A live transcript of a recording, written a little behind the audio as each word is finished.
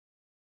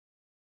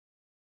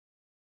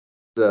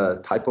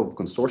type of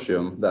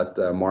consortium that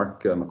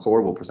Mark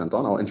McClure will present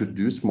on. I'll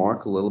introduce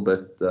Mark a little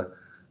bit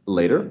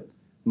later.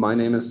 My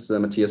name is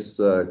Matthias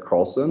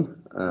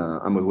Carlson.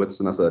 I'm with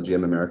Whitson as a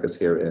GM Americas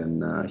here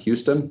in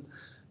Houston.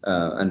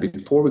 And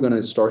before we're going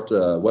to start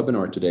the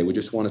webinar today, we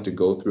just wanted to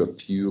go through a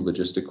few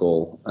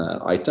logistical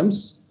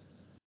items.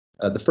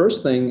 The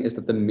first thing is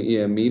that the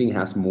meeting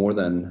has more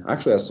than,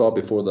 actually I saw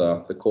before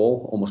the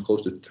call, almost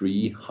close to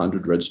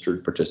 300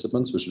 registered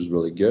participants, which is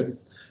really good.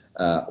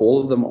 All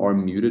of them are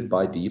muted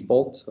by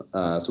default,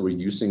 so we're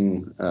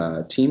using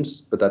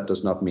Teams, but that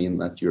does not mean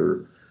that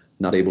you're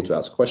not able to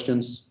ask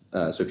questions.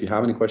 So if you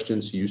have any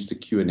questions, use the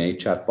Q&A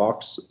chat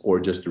box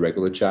or just the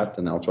regular chat,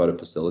 and I'll try to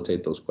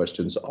facilitate those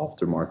questions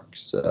after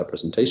Mark's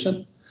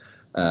presentation.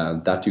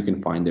 That you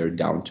can find there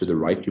down to the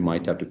right. You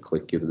might have to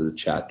click either the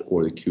chat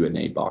or the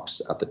Q&A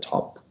box at the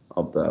top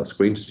of the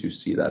screen so you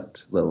see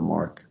that little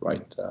mark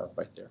right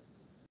there.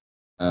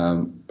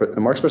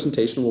 Mark's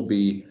presentation will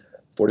be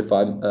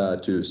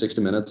 45 to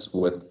 60 minutes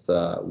with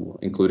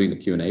including the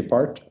Q&A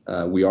part.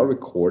 We are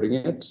recording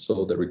it,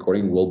 so the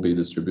recording will be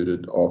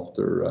distributed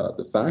after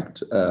the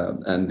fact.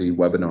 And the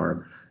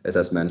webinar is,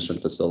 as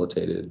mentioned,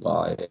 facilitated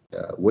by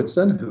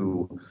Whitson,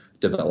 who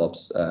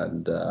develops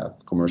and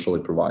commercially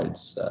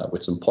provides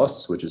Whitson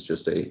Plus, which is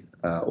just a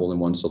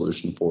all-in-one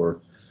solution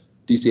for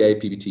DCA,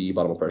 PVT,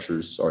 bottom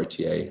pressures,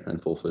 RTA, and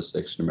full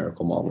physics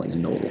numerical modeling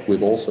and nodal.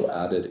 We've also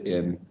added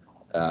in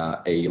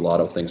a lot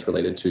of things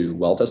related to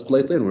well test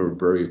lately, and we're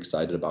very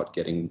excited about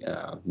getting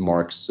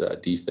Mark's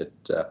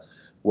DFIT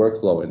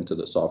workflow into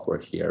the software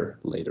here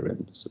later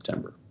in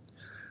September.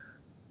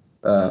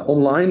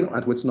 Online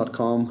at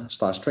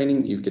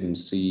whitson.com/training, you can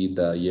see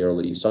the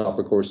yearly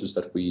software courses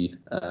that we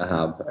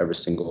have every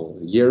single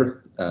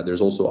year. There's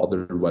also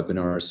other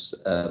webinars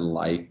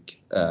like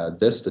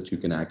this that you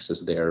can access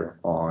there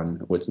on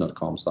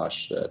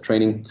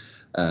whitson.com/training.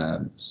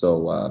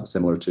 So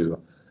similar to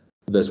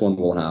this one,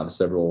 we'll have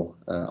several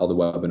other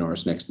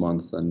webinars next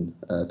month and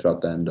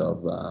throughout the end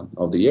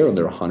of the year, and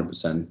they're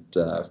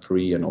 100%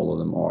 free, and all of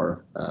them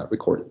are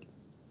recorded.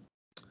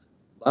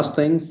 Last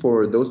thing,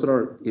 for those that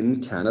are in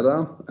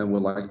Canada and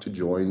would like to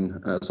join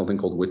something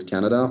called WIT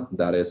Canada,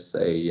 that is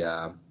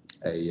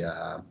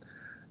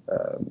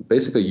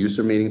basically a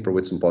user meeting for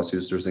Whitson Plus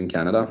users in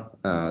Canada.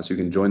 So you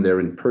can join there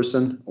in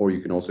person, or you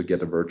can also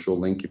get a virtual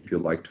link if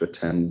you'd like to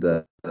attend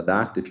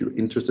that. If you're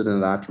interested in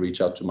that,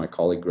 reach out to my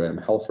colleague Graham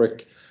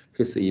Helfrich.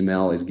 His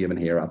email is given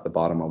here at the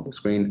bottom of the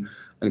screen.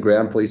 And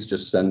Graham, please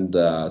just send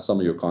some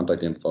of your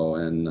contact info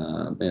in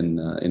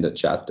the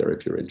chat there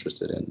if you're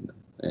interested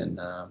in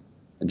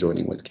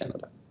joining WIT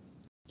Canada.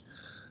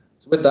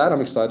 So with that,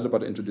 I'm excited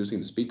about introducing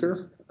the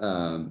speaker.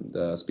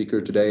 The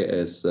speaker today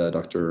is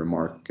Dr.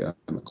 Mark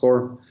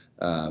McClure.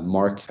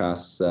 Mark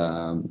has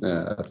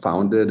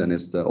founded and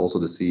is also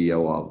the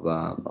CEO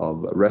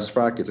of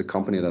ResFrac. It's a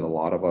company that a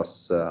lot of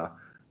us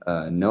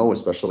know,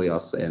 especially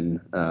us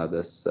in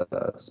this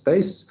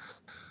space.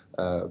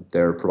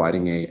 They're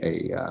providing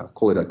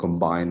call it a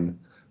combined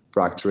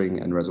fracturing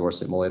and reservoir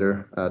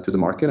simulator to the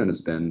market, and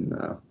it's been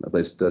at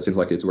least it seems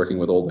like it's working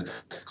with all the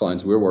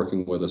clients we're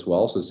working with as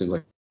well. So it seems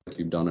like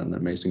you've done an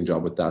amazing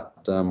job with that,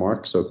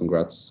 Mark. So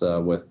congrats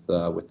with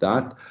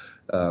that.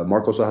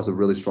 Mark also has a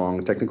really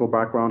strong technical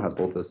background, has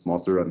both his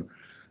master and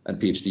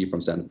PhD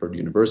from Stanford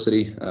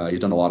University. He's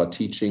done a lot of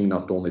teaching,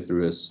 not only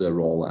through his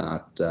role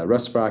at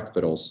ResFrac,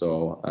 but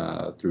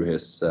also through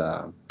his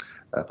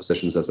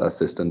positions as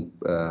assistant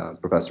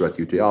professor at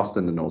UT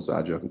Austin and also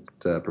adjunct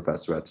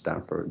professor at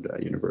Stanford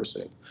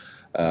University.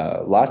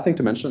 Last thing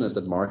to mention is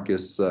that Mark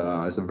is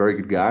a very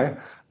good guy,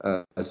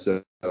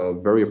 so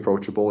very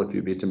approachable if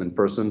you meet him in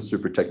person,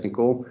 super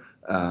technical,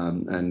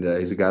 and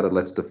he's a guy that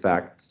lets the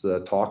facts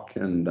talk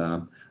and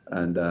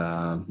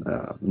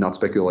not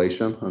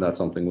speculation, and that's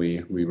something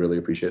we really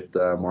appreciate,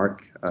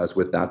 Mark. So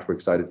with that, we're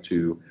excited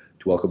to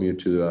welcome you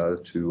to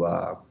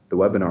the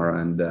webinar,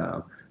 and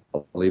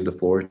I'll leave the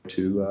floor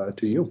to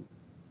you.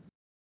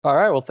 All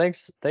right. Well,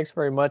 thanks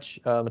very much,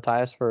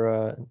 Matthias,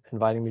 for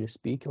inviting me to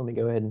speak. Let me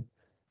go ahead and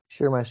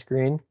share my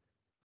screen.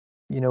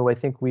 You know, I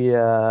think we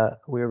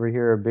over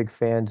here are big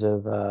fans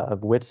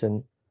of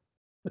Whitson.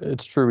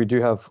 It's true, we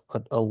do have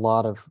a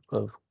lot of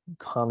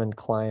common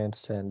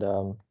clients, and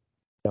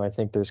you know, I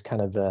think there's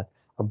kind of a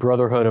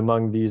brotherhood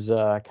among these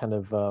kind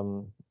of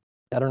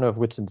I don't know if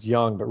Whitson's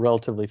young, but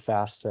relatively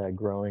fast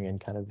growing and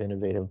kind of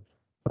innovative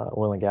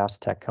oil and gas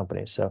tech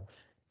companies. So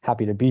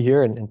happy to be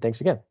here, and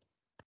thanks again.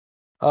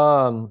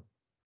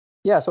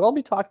 Yeah, so I'll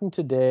be talking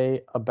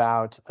today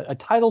about a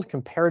titled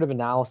Comparative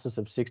Analysis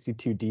of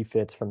 62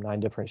 DFITs from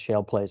 9 different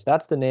shale plays.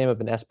 That's the name of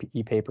an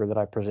SPE paper that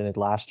I presented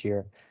last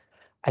year.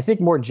 I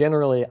think more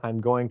generally,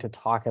 I'm going to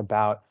talk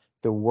about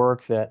the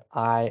work that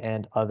I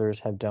and others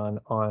have done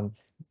on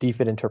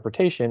DFIT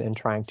interpretation and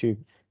trying to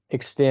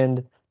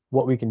extend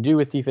what we can do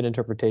with DFIT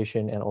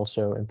interpretation and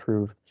also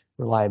improve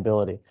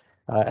reliability.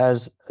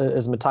 As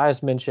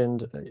Matthias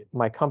mentioned,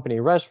 my company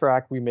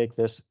ResFrac, we make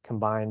this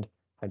combined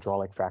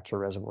hydraulic fracture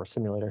reservoir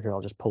simulator. Here, I'll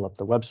just pull up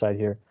the website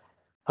here.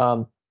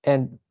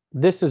 And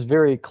this is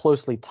very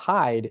closely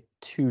tied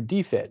to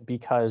DFIT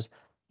because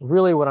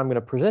really what I'm going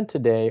to present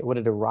today, what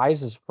it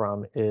arises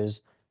from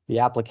is the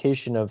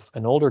application of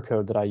an older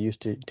code that I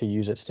used to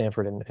use at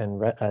Stanford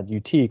and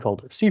UT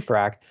called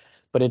CFRAC,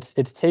 but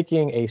it's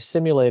taking a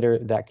simulator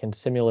that can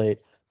simulate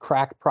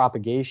crack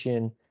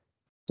propagation,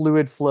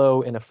 fluid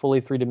flow in a fully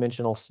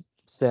three-dimensional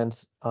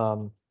sense,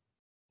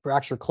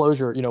 fracture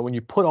closure. You know, when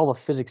you put all the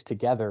physics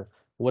together,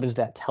 what does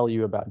that tell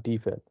you about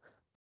DFIT?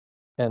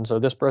 And so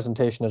this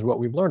presentation is what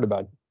we've learned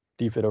about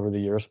DFIT over the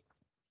years,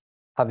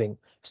 having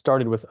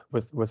started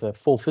with a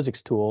full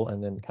physics tool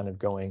and then kind of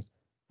going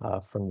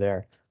from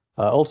there.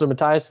 Also,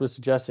 Matthias was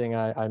suggesting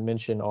I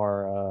mention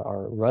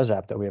our Res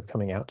app that we have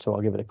coming out, so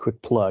I'll give it a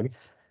quick plug.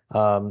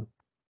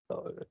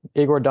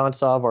 Igor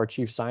Dontsov, our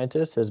chief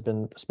scientist, has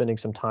been spending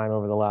some time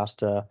over the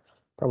last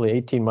probably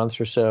 18 months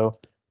or so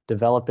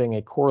developing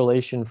a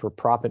correlation for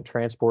proppant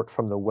transport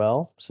from the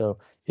well. So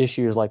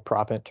issues like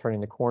proppant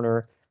turning the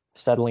corner,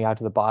 settling out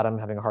to the bottom,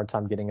 having a hard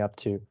time getting up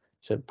to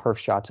perf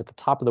shots at the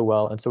top of the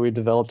well. And so we've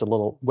developed a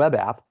little web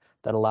app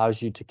that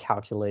allows you to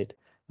calculate,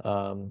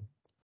 you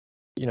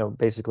know,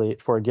 basically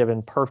for a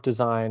given perf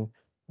design,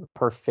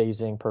 perf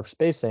phasing, perf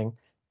spacing,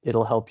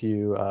 it'll help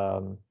you,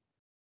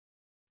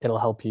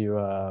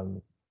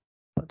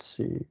 let's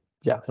see.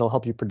 Yeah, it'll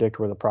help you predict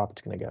where the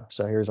proppant's going to go.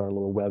 So here's our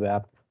little web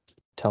app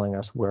telling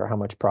us how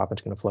much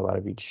proppant's going to flow out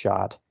of each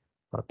shot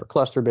on a per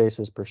cluster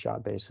basis, per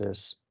shot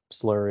basis,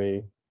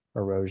 slurry,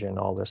 erosion,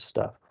 all this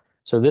stuff.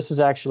 So this is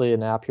actually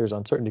an app. Here's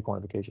uncertainty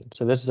quantification.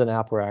 So this is an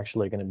app we're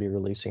actually going to be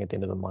releasing at the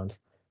end of the month.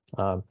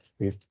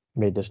 We've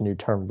made this new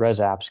term Res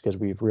apps because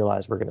we've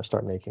realized we're going to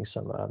start making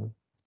some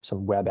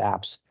web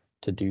apps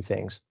to do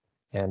things,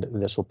 and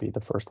this will be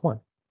the first one.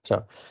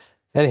 So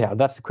anyhow,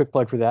 that's a quick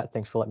plug for that.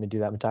 Thanks for letting me do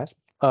that, Matthias.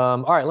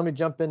 All right, let me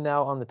jump in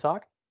now on the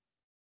talk.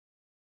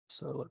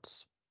 So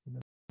let's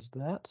use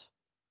that.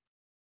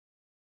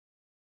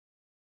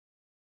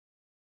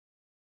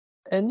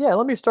 And yeah,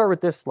 let me start with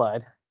this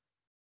slide.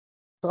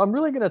 So I'm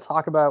really going to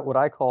talk about what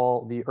I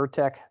call the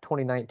ERTEC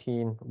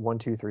 2019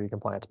 123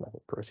 compliance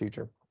method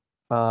procedure.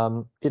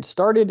 It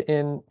started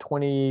in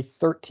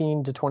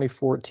 2013 to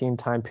 2014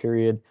 time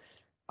period.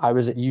 I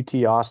was at UT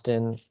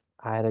Austin.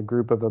 I had a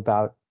group of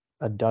about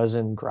a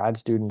dozen grad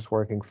students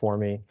working for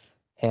me.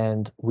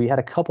 And we had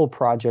a couple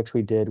projects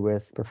we did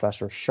with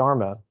Professor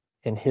Sharma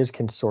in his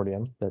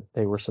consortium that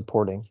they were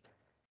supporting.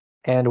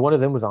 And one of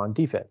them was on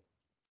DFIT.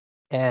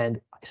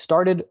 And I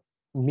started,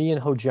 me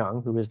and Ho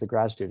Jung, who is the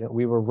grad student,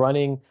 we were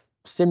running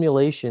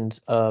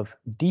simulations of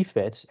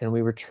DFITs, and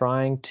we were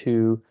trying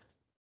to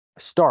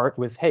start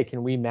with, hey,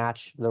 can we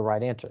match the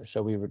right answer?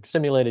 So we would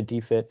simulate a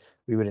DFIT,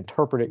 we would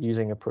interpret it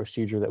using a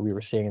procedure that we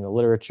were seeing in the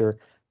literature,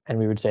 and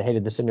we would say, hey,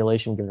 did the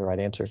simulation give the right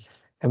answer?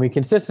 And we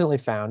consistently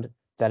found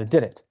that it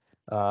didn't.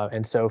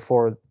 And so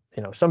for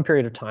some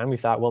period of time, we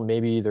thought, well,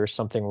 maybe there's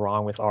something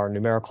wrong with our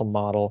numerical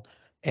model,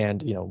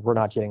 and we're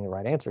not getting the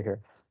right answer here.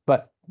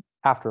 But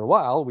after a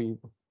while, we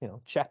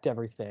checked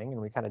everything,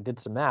 and we kind of did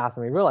some math,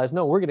 and we realized,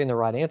 no, we're getting the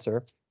right answer.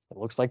 It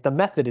looks like the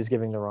method is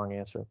giving the wrong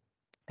answer.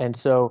 And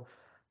so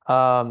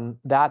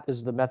that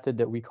is the method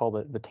that we call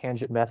the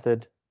tangent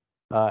method.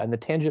 And the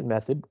tangent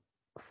method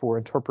for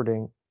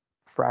interpreting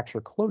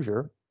fracture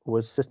closure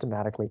was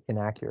systematically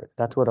inaccurate.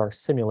 That's what our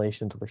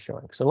simulations were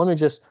showing. So let me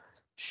just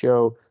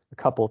show a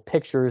couple of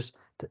pictures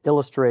to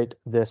illustrate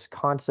this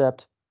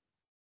concept.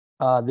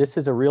 This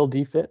is a real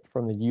DFIT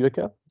from the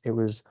Utica. It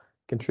was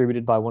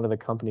contributed by one of the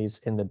companies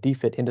in the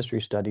DFIT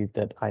industry study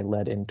that I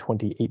led in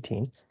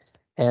 2018.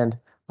 And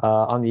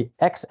on the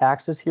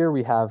x-axis here,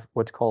 we have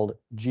what's called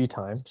G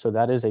time. So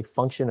that is a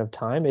function of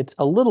time. It's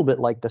a little bit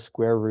like the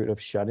square root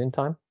of shut-in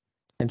time.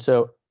 And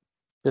so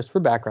just for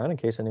background, in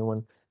case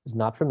anyone is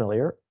not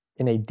familiar,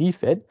 in a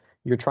DFIT,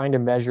 you're trying to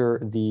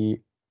measure the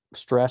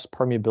stress,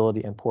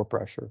 permeability, and pore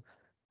pressure.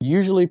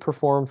 Usually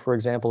performed, for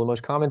example, the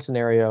most common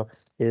scenario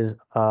is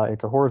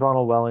it's a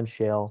horizontal well in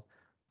shale.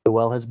 The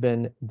well has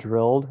been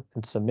drilled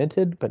and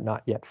cemented, but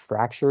not yet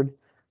fractured.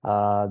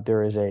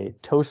 There is a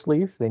toe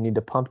sleeve. They need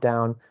to pump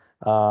down,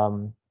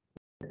 the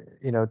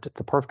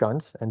perf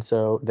guns. And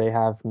so they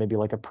have maybe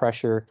like a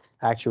pressure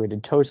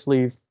actuated toe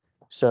sleeve.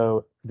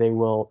 So they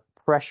will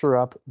pressure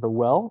up the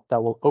well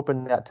that will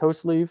open that toe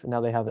sleeve.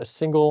 Now they have a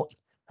single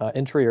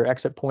entry or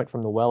exit point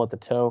from the well at the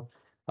toe,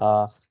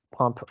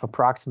 pump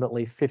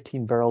approximately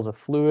 15 barrels of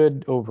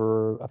fluid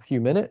over a few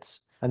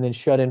minutes, and then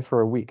shut in for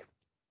a week.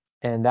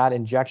 And that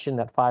injection,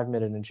 that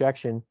 5-minute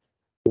injection,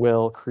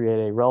 will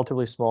create a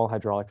relatively small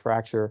hydraulic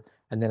fracture.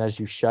 And then as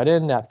you shut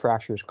in, that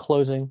fracture is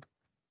closing,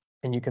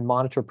 and you can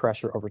monitor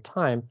pressure over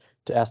time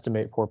to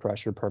estimate pore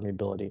pressure,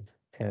 permeability,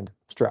 and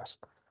stress.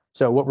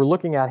 So what we're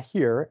looking at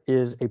here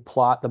is a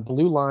plot. The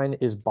blue line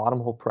is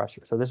bottom hole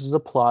pressure. So this is a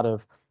plot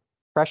of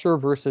pressure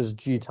versus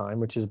G time,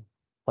 which is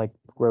like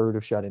square root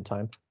of shut-in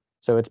time.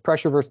 So it's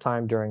pressure versus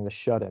time during the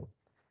shut-in.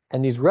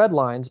 And these red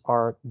lines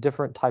are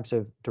different types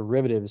of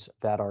derivatives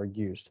that are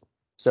used.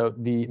 So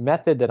the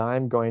method that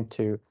I'm going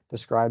to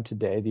describe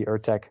today, the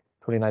ERTEC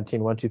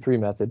 2019 123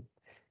 method,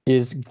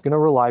 is going to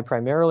rely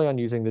primarily on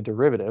using the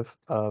derivative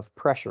of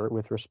pressure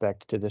with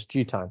respect to this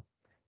G time.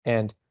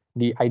 And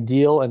the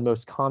ideal and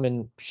most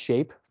common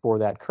shape for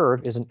that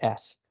curve is an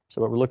S. So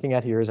what we're looking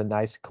at here is a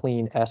nice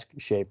clean S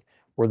shape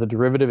where the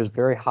derivative is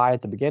very high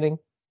at the beginning.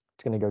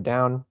 It's going to go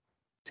down,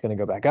 it's going to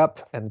go back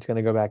up, and it's going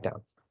to go back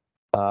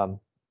down.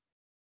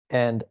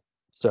 And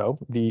so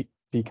the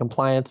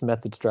compliance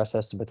method stress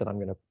estimate that I'm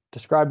going to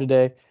describe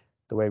today,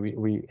 the way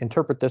we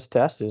interpret this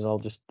test is I'll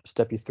just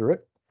step you through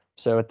it.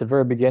 So at the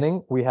very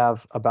beginning, we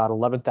have about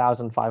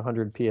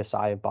 11,500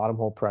 PSI of bottom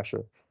hole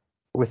pressure.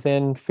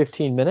 Within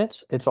 15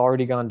 minutes, it's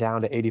already gone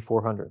down to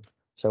 8,400.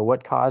 So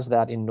what caused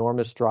that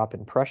enormous drop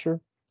in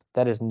pressure?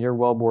 That is near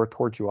wellbore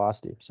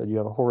tortuosity. So you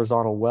have a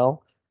horizontal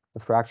well. The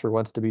fracture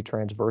wants to be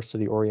transverse to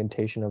the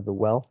orientation of the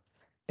well.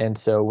 And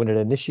so when it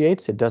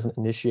initiates, it doesn't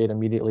initiate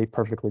immediately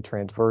perfectly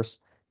transverse.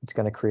 It's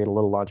going to create a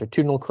little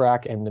longitudinal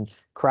crack, and then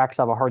cracks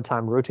have a hard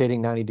time rotating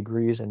 90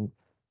 degrees and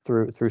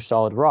through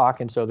solid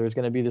rock. And so there's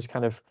going to be this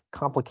kind of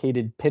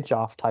complicated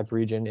pitch-off type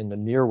region in the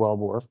near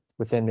wellbore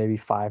within maybe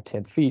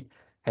 5-10 feet.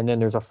 And then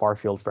there's a far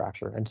field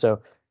fracture. And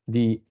so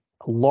the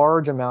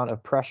large amount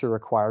of pressure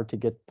required to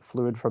get the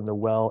fluid from the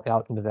well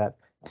out into that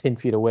 10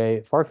 feet away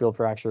far field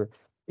fracture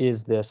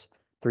is this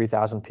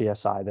 3,000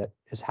 PSI that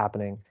is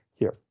happening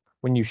here.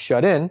 When you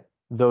shut in,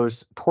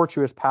 those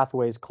tortuous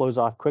pathways close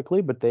off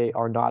quickly, but they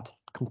are not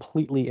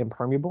completely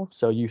impermeable.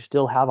 So you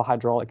still have a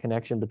hydraulic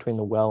connection between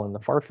the well and the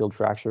far field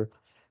fracture.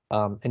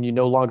 And you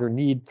no longer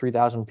need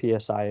 3,000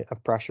 PSI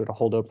of pressure to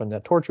hold open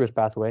that tortuous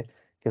pathway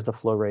because the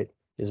flow rate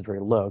is very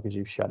low because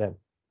you've shut in.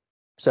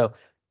 So,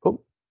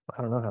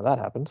 I don't know how that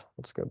happened.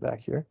 Let's go back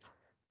here.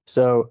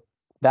 So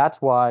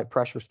that's why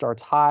pressure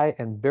starts high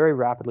and very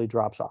rapidly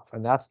drops off.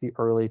 And that's the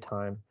early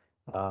time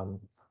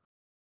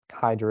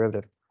high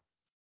derivative.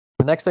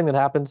 The next thing that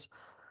happens,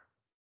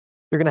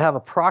 you're going to have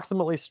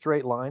approximately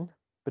straight line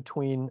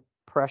between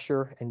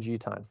pressure and G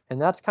time.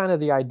 And that's kind of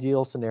the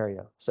ideal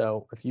scenario.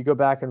 So if you go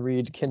back and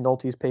read Ken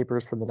Nolte's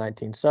papers from the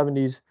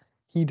 1970s,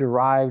 he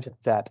derived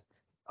that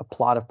a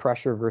plot of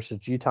pressure versus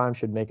G time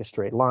should make a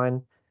straight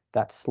line.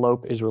 That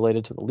slope is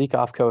related to the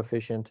leak-off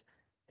coefficient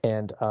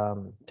and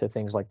to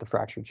things like the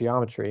fracture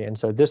geometry. And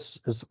so this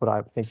is what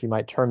I think you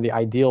might term the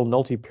ideal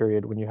Nolte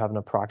period when you have an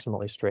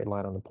approximately straight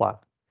line on the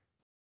plot.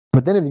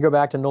 But then if you go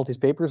back to Nolte's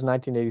papers,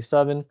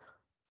 1987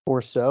 or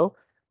so,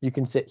 you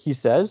can see, he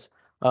says,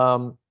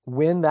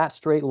 when that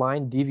straight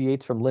line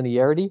deviates from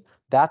linearity,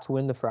 that's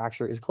when the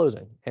fracture is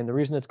closing. And the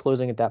reason it's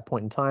closing at that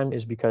point in time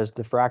is because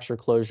the fracture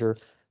closure,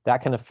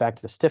 that can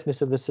affect the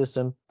stiffness of the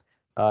system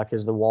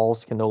because the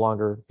walls can no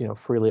longer,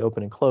 freely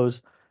open and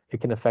close. It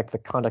can affect the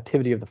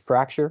conductivity of the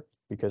fracture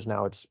because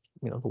now it's,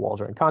 the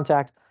walls are in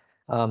contact.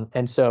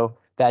 And so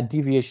that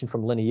deviation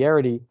from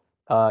linearity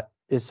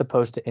is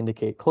supposed to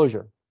indicate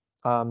closure.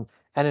 And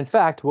in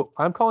fact,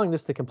 I'm calling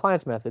this the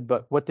compliance method,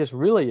 but what this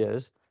really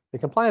is, the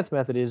compliance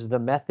method is the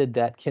method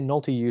that Ken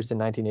Nolte used in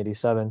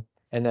 1987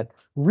 and that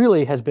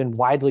really has been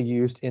widely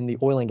used in the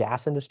oil and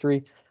gas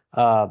industry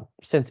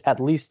since at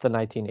least the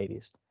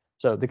 1980s.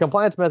 So the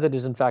compliance method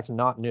is in fact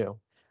not new.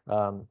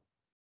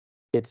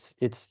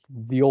 It's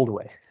the old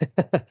way.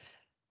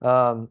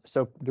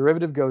 So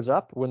derivative goes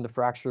up when the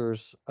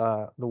fractures,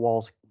 the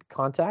walls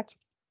contact.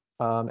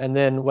 And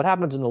then what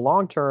happens in the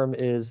long term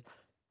is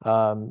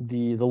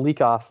the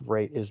leak-off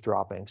rate is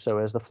dropping. So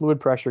as the fluid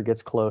pressure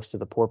gets close to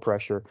the pore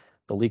pressure,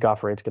 the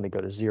leak-off rate is going to go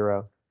to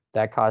 0.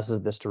 That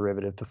causes this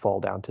derivative to fall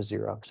down to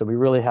 0. So we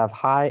really have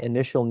high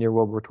initial near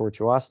wellbore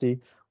tortuosity.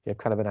 We have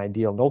kind of an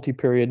ideal Nolte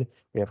period.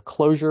 We have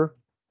closure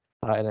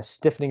and a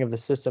stiffening of the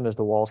system as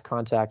the walls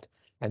contact.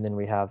 And then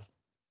we have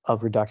a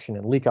reduction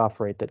in leak-off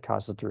rate that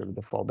causes the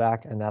derivative to fall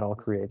back. And that all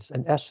creates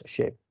an S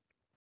shape.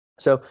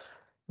 So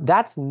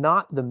that's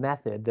not the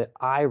method that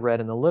I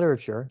read in the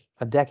literature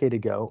a decade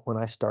ago when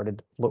I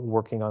started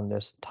working on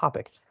this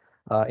topic.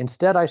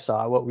 Instead, I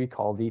saw what we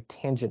call the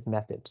tangent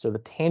method. So the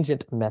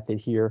tangent method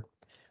here,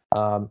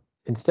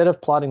 instead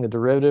of plotting the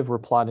derivative, we're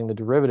plotting the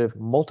derivative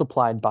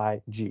multiplied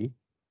by G.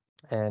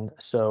 And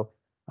so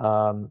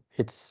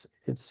it's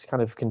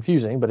kind of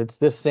confusing, but it's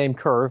this same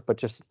curve, but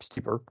just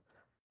steeper.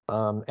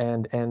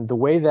 And the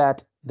way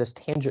that this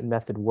tangent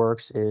method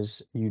works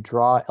is you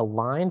draw a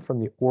line from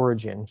the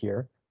origin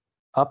here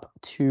up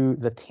to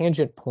the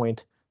tangent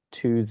point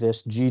to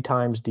this G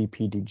times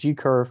dP dG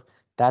curve.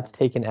 That's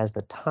taken as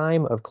the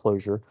time of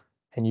closure,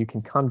 and you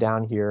can come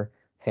down here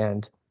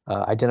and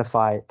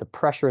identify the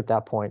pressure at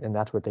that point, and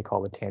that's what they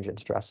call the tangent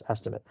stress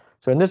estimate.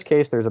 So in this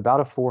case, there's about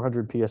a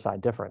 400 PSI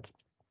difference.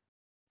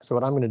 So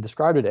what I'm going to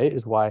describe today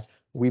is why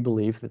we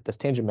believe that this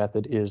tangent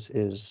method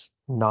is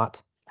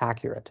not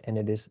accurate, and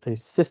it is a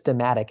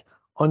systematic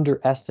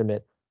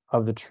underestimate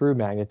of the true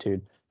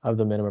magnitude of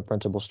the minimum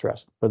principal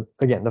stress. But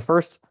again, the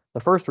first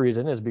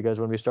reason is because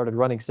when we started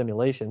running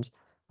simulations,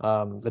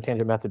 the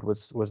tangent method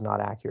was not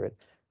accurate,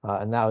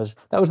 and that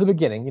was the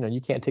beginning.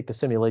 You can't take the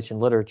simulation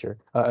literature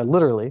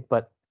literally,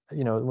 but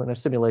when a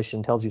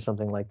simulation tells you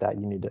something like that,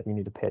 you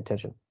need to pay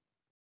attention.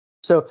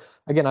 So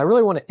again, I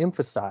really want to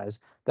emphasize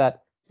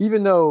that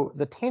even though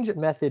the tangent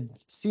method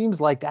seems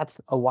like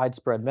that's a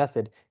widespread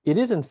method, it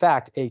is in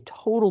fact a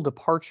total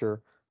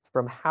departure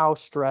from how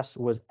stress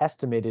was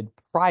estimated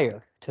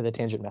prior to the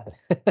tangent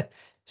method.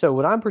 So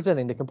what I'm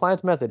presenting, the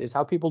compliance method, is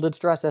how people did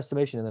stress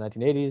estimation in the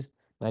 1980s,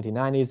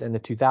 1990s and the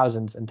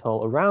 2000s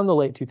until around the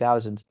late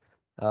 2000s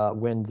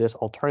when this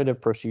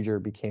alternative procedure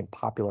became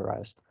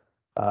popularized.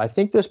 I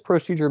think this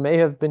procedure may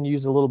have been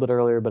used a little bit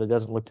earlier, but it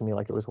doesn't look to me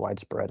like it was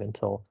widespread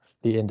until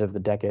the end of the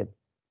decade.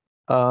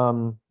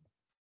 Yeah,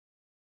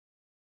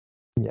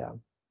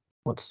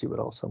 let's see what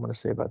else I'm going to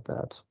say about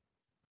that.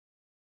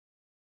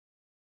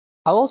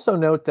 I'll also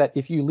note that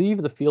if you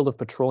leave the field of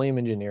petroleum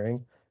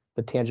engineering,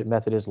 the tangent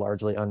method is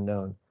largely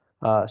unknown.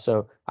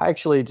 So I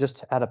actually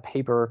just had a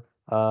paper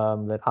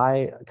that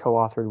I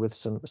co-authored with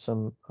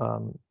some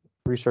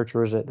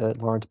researchers at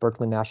Lawrence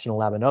Berkeley National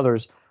Lab and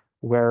others,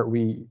 where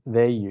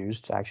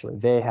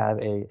they have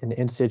an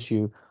in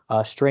situ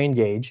strain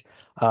gauge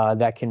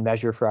that can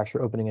measure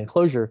fracture opening and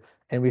closure,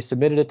 and we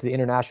submitted it to the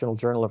International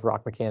Journal of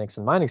Rock Mechanics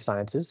and Mining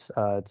Sciences.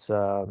 It's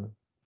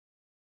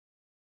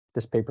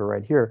this paper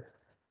right here.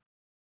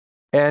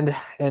 And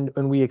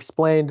we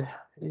explained,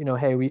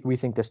 hey, we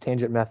think this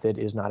tangent method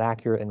is not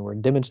accurate, and we're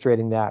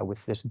demonstrating that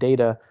with this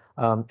data.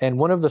 And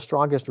one of the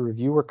strongest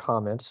reviewer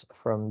comments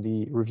from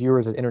the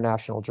reviewers at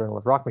International Journal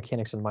of Rock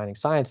Mechanics and Mining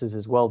Sciences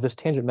is, well, this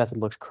tangent method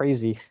looks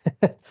crazy.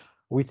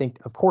 We think,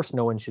 of course,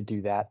 no one should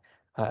do that.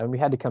 And we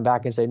had to come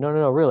back and say,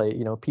 no, really,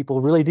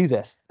 people really do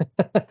this.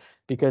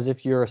 Because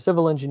if you're a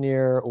civil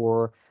engineer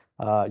or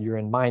you're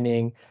in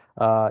mining,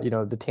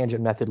 the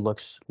tangent method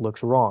looks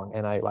wrong.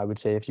 And I would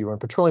say if you were in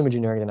petroleum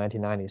engineering in the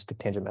 1990s, the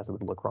tangent method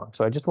would look wrong.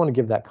 So I just want to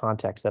give that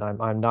context that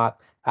I'm not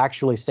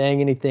actually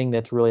saying anything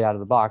that's really out of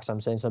the box.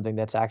 I'm saying something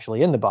that's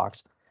actually in the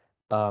box.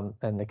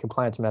 And the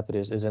compliance method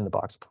is in the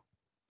box.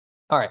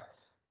 All right.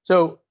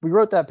 So we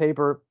wrote that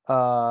paper.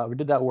 We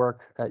did that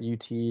work at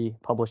UT,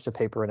 published a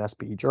paper in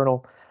SBE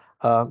Journal.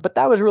 But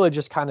that was really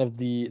just kind of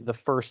the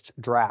first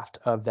draft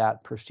of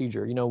that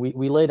procedure.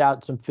 We laid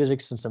out some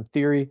physics and some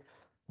theory.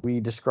 We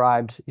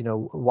described,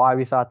 why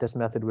we thought this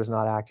method was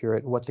not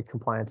accurate, what the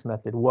compliance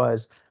method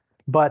was.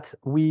 But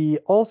we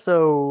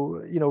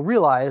also,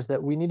 realized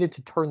that we needed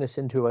to turn this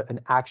into an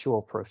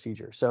actual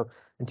procedure. So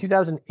in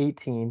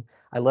 2018,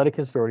 I led a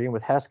consortium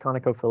with Hess,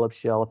 ConocoPhillips,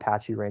 Shell,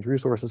 Apache, Range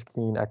Resources,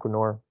 Keene,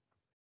 Equinor.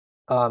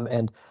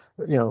 And,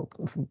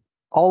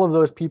 all of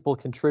those people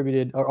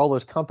contributed, or all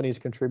those companies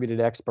contributed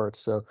experts.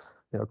 So,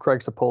 Craig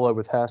Sapola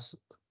with Hess,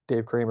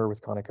 Dave Kramer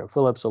with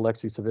ConocoPhillips,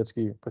 Alexei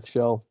Savitsky with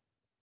Shell,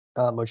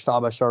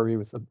 Mojtaba Shari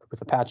with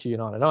Apache,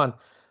 and on and on.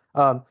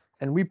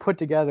 And we put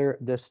together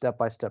this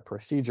step-by-step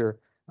procedure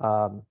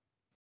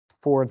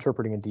for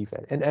interpreting a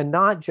defect, and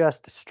not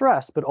just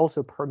stress, but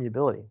also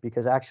permeability,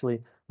 because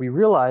actually we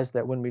realized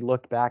that when we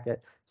looked back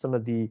at some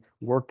of the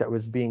work that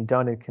was being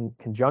done in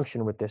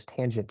conjunction with this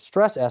tangent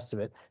stress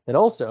estimate, that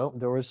also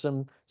there was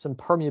some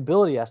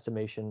permeability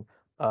estimation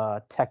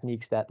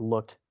techniques that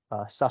looked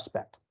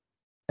suspect.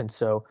 And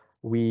so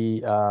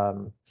we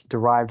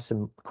derived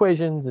some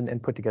equations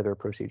and put together a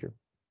procedure.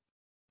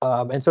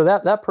 And so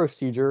that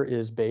procedure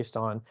is based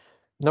on,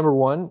 number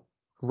one,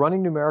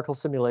 running numerical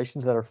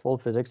simulations that are full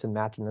physics and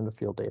matching them to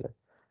field data.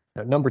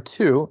 Now, number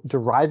two,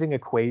 deriving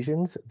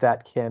equations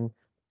that can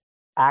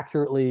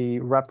accurately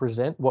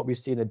represent what we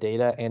see in the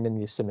data and in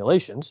the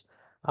simulations,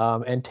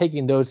 and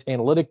taking those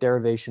analytic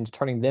derivations,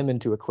 turning them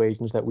into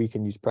equations that we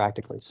can use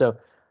practically. So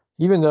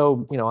even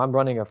though I'm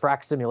running a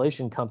frac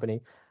simulation company,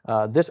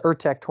 this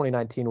ERTEC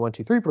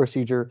 2019-123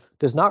 procedure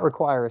does not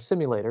require a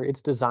simulator.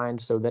 It's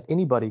designed so that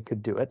anybody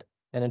could do it.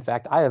 And in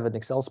fact, I have an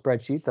Excel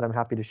spreadsheet that I'm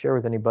happy to share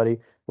with anybody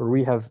where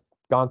we have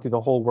gone through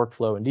the whole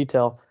workflow in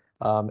detail,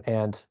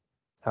 and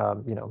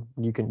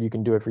you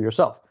can do it for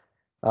yourself.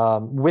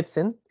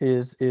 Whitson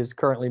is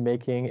currently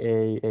making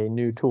a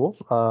new tool,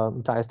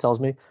 Matthias tells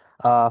me,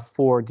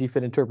 for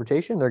DFIT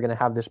interpretation. They're going to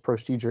have this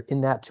procedure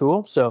in that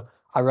tool. So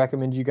I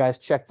recommend you guys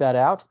check that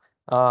out.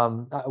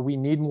 We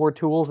need more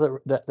tools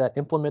that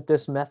implement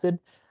this method.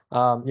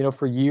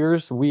 For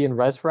years, we in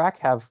ResFrac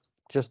have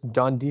just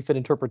done DFIT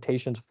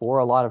interpretations for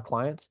a lot of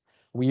clients.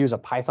 We use a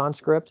Python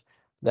script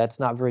that's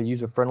not very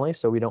user-friendly,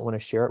 so we don't want to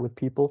share it with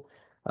people.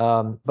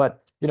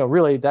 But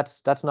really,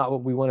 that's not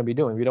what we want to be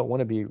doing. We don't want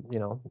to be,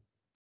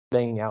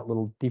 banging out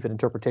little DFIT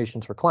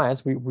interpretations for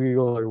clients. We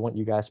really want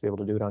you guys to be able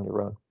to do it on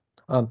your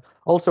own.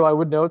 Also, I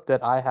would note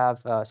that I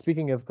have,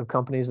 speaking of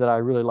companies that I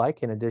really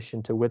like, in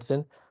addition to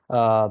Whitson,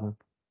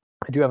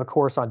 I do have a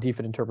course on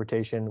DFIT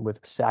interpretation with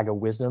Saga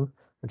Wisdom,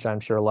 which I'm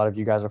sure a lot of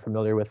you guys are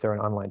familiar with. They're an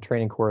online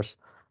training course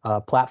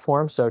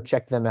platform, so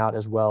check them out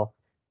as well.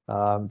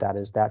 That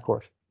is that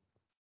course.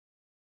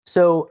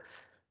 So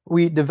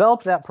we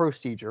developed that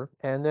procedure,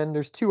 and then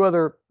there's two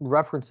other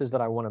references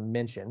that I want to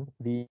mention.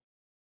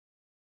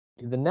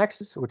 The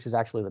next, which is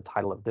actually the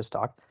title of this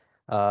talk,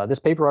 this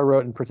paper I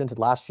wrote and presented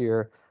last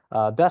year,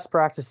 Best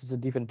Practices of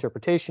DFIT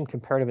Interpretation,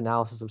 Comparative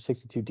Analysis of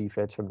 62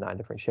 DFITs from 9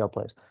 different shale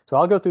plays. So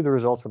I'll go through the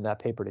results from that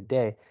paper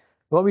today.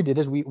 What we did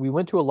is we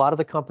went to a lot of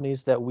the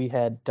companies that we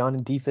had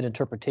done DFIT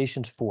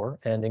interpretations for,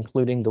 and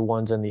including the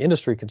ones in the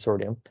industry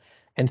consortium,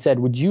 and said,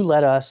 would you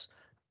let us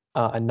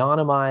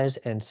anonymize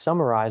and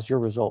summarize your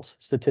results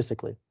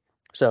statistically?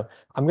 So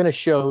I'm going to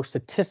show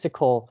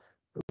statistical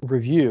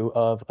review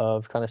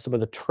of kind of some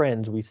of the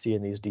trends we see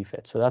in these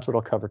DFITs. So that's what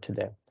I'll cover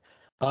today.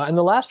 And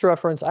the last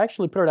reference, I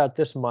actually put it out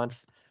this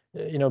month.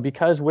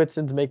 because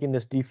Whitson's making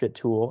this DFIT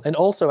tool, and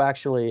also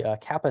actually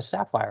Kappa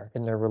Sapphire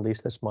in their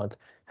release this month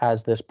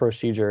has this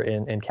procedure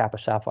in Kappa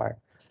Sapphire.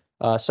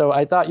 So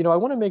I thought, I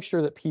want to make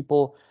sure that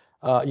people,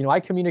 I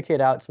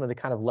communicate out some of the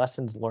kind of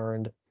lessons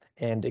learned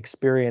and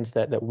experience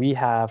that we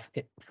have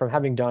from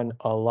having done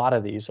a lot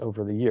of these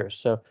over the years.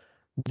 So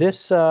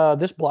this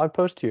blog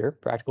post here,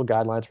 Practical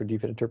Guidelines for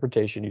DFIT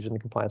Interpretation Using the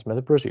Compliance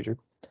Method Procedure.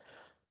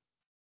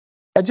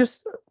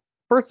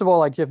 First of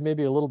all, I give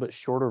maybe a little bit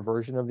shorter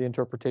version of the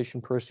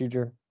interpretation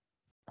procedure.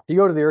 If you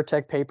go to the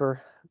ERTEC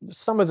paper,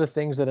 some of the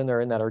things that in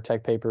that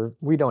ERTEC paper,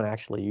 we don't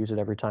actually use it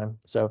every time.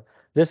 So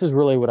this is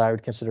really what I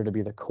would consider to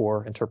be the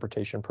core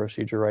interpretation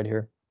procedure right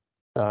here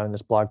in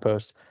this blog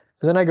post.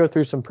 And then I go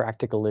through some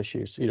practical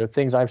issues,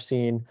 things I've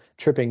seen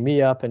tripping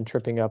me up and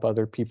tripping up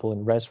other people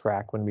in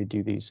ResFrac when we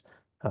do these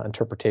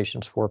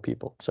interpretations for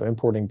people. So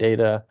importing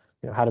data,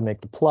 how to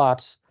make the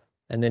plots,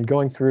 and then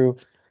going through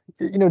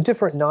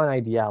different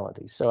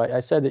non-idealities. So I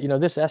said that,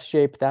 this S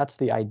shape, that's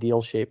the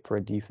ideal shape for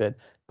a DFIT,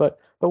 but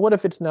what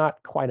if it's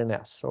not quite an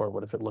S, or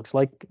what if it looks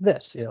like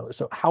this,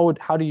 so how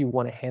do you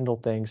want to handle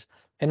things?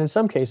 And in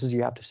some cases,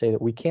 you have to say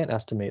that we can't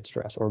estimate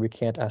stress, or we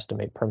can't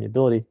estimate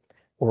permeability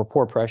or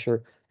pore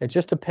pressure. It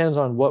just depends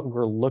on what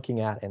we're looking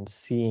at and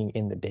seeing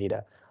in the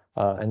data.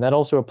 And that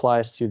also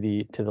applies to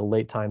the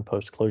late time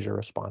post-closure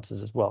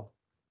responses as well.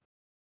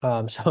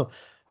 So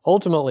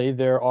ultimately,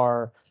 there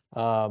are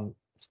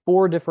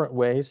 4 different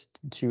ways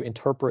to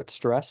interpret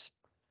stress,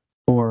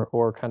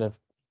 or kind of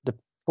the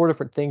 4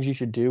 different things you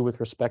should do with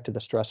respect to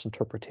the stress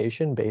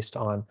interpretation based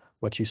on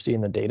what you see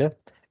in the data.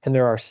 And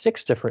there are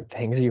 6 different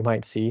things you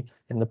might see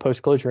in the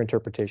post-closure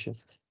interpretation.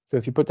 So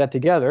if you put that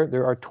together,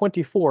 there are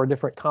 24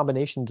 different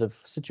combinations of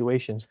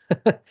situations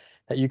that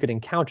you could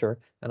encounter,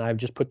 and I've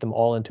just put them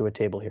all into a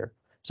table here.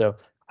 So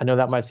I know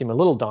that might seem a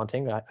little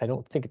daunting. I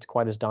don't think it's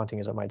quite as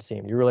daunting as it might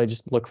seem. You really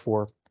just look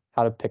for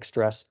how to pick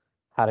stress,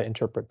 how to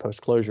interpret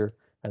post-closure,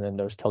 and then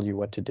those tell you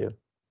what to do.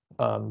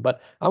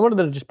 But I wanted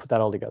to just put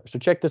that all together. So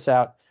check this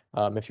out.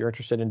 If you're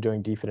interested in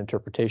doing DFIT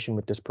interpretation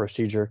with this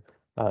procedure,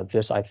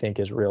 this I think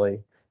is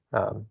really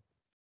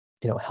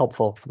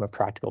helpful from a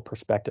practical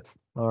perspective.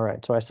 All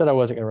right, so I said I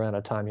wasn't going to run out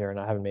of time here, and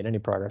I haven't made any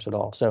progress at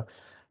all. So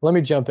let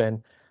me jump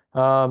in,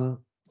 and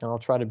I'll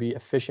try to be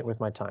efficient with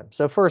my time.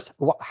 So first,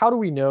 how do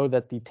we know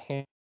that the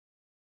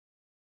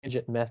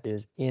tangent method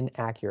is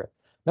inaccurate?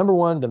 Number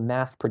one, the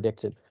math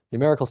predicts it.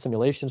 Numerical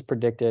simulations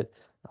predict it.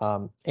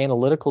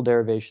 Analytical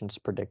derivations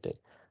predict it.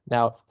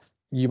 Now,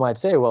 you might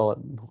say,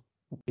 well,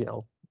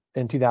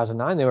 in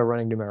 2009, they were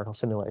running numerical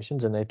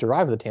simulations and they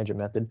derived the tangent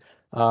method.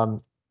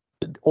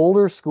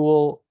 Older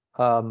school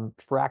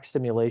frac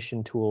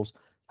simulation tools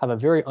have a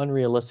very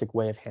unrealistic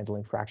way of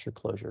handling fracture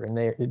closure.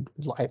 And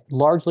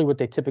largely what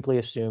they typically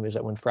assume is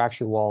that when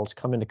fracture walls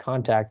come into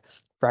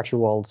contact, fracture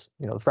walls,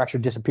 the fracture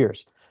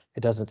disappears.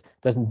 It doesn't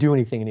do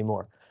anything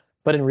anymore.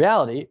 But in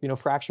reality,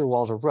 fracture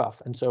walls are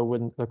rough. And so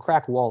when the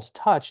crack walls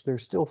touch,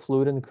 there's still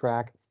fluid in the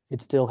crack.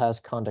 It still has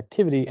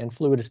conductivity and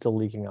fluid is still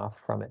leaking off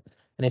from it.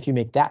 And if you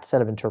make that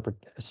set of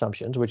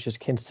assumptions, which is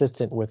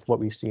consistent with what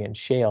we see in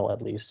shale,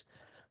 at least,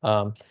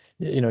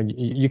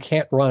 you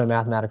can't run a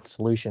mathematical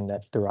solution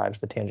that derives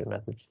the tangent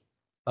method.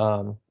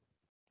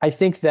 I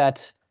think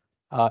that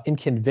in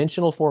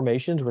conventional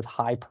formations with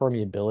high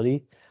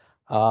permeability,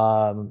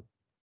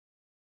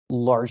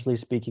 largely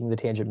speaking, the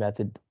tangent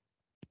method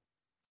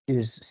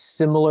is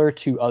similar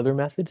to other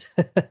methods.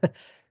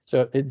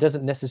 So it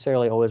doesn't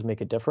necessarily always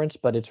make a difference,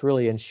 but it's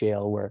really in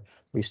shale where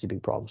we see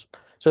big problems.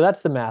 So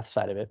that's the math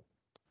side of it.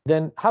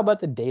 Then how about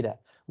the data?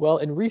 Well,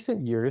 in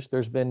recent years,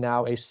 there's been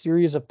now a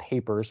series of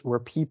papers where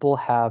people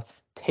have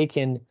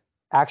taken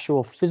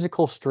actual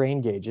physical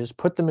strain gauges,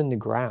 put them in the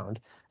ground,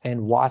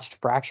 and watched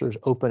fractures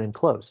open and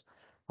close.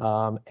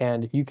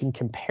 And you can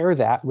compare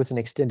that with an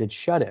extended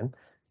shut-in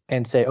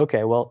and say,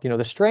 okay, well,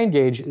 the strain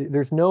gauge,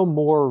 there's no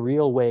more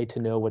real way to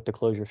know what the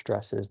closure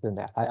stress is than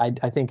that.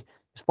 I think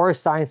as far as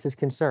science is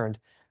concerned,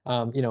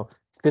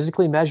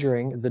 physically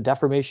measuring the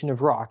deformation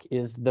of rock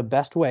is the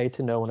best way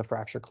to know when a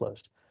fracture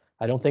closed.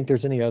 I don't think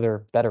there's any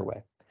other better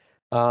way.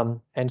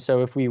 And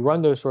so if we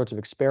run those sorts of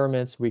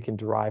experiments, we can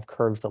derive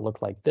curves that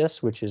look like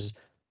this, which is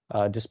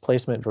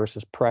displacement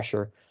versus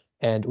pressure.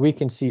 And we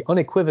can see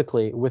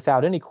unequivocally,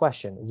 without any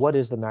question, what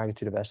is the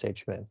magnitude of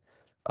SH min.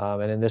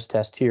 And in this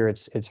test here,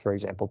 it's for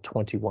example,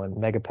 21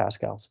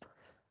 megapascals.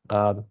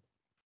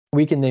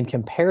 We can then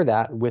compare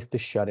that with the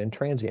shut-in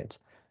transients.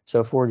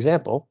 So for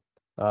example,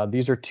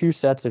 these are 2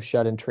 sets of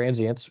shut-in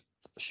transients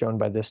shown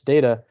by this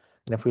data.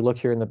 And if we look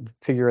here in the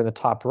figure in the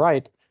top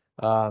right,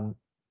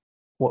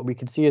 what we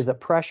can see is that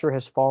pressure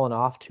has fallen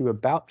off to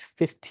about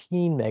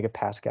 15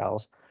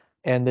 megapascals,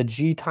 and the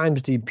G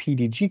times D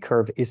PDG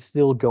curve is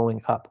still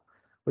going up,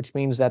 which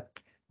means that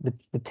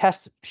the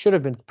test should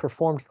have been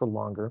performed for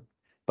longer.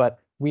 But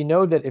we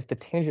know that if the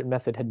tangent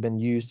method had been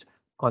used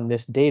on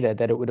this data,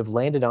 that it would have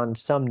landed on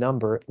some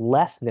number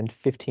less than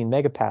 15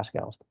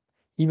 megapascals,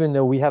 even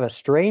though we have a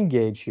strain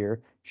gauge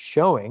here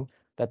showing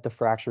that the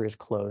fracture is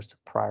closed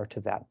prior to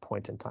that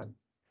point in time.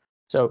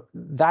 So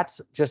that's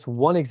just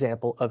one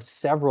example of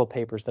several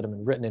papers that have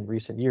been written in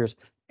recent years,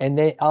 and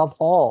they have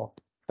all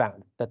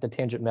found that the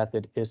tangent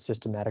method is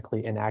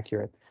systematically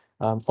inaccurate.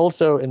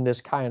 Also, in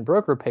this Kai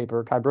Broker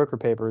paper,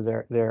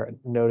 they're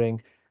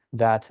noting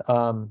that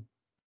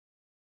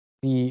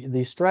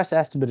the stress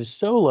estimate is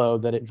so low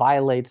that it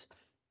violates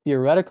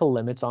theoretical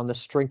limits on the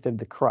strength of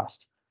the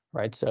crust,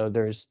 right? So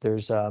there's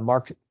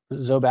Mark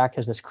Zoback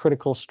has this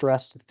critical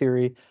stress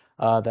theory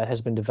that has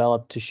been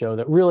developed to show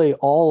that really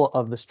all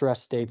of the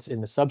stress states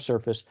in the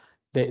subsurface,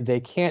 they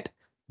can't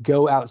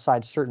go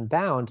outside certain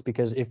bounds,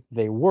 because if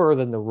they were,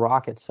 then the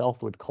rock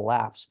itself would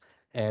collapse.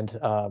 And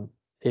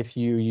if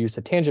you use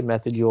the tangent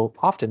method, you'll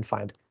often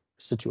find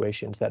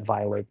situations that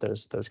violate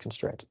those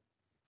constraints.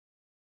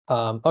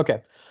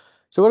 Okay.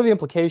 So what are the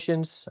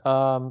implications?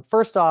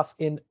 First off,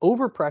 in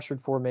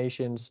overpressured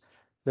formations,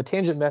 the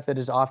tangent method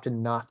is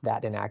often not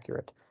that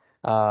inaccurate.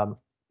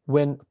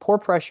 When pore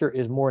pressure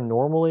is more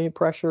normally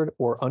pressured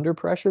or under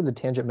pressure, the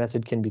tangent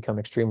method can become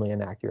extremely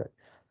inaccurate.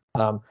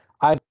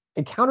 I've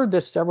encountered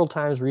this several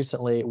times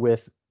recently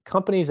with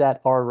companies that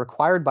are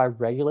required by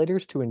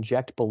regulators to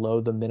inject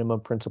below the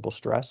minimum principal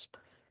stress,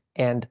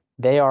 and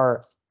they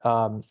are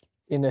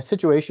in a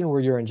situation where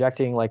you're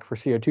injecting, like for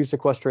CO2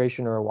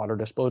 sequestration or a water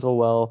disposal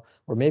well,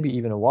 or maybe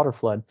even a water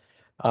flood,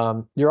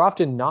 you're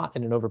often not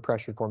in an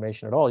overpressured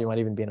formation at all. You might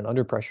even be in an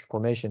underpressured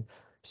formation.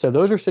 So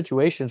those are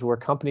situations where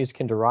companies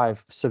can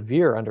derive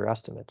severe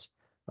underestimates.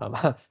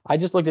 I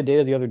just looked at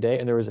data the other day,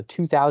 and there was a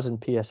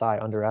 2,000 psi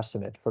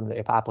underestimate from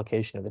the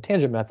application of the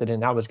tangent method,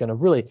 and that was going to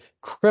really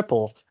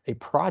cripple a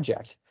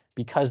project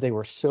because they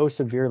were so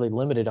severely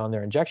limited on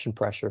their injection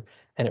pressure,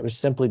 and it was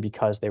simply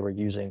because they were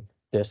using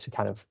this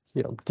kind of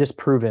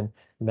disproven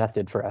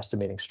method for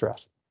estimating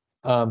stress.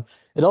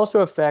 It also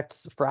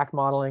affects frac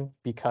modeling,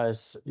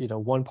 because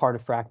one part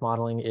of frac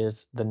modeling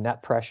is the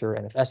net pressure,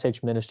 and if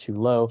SH min is too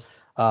low,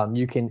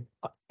 you can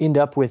end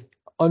up with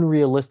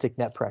unrealistic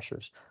net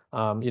pressures.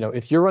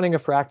 If you're running a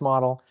frac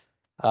model,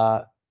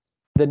 the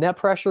net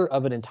pressure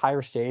of an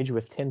entire stage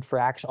with 10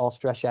 fracs all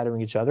stress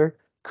shadowing each other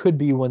could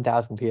be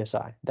 1,000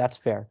 psi. That's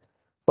fair.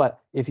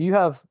 But if you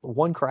have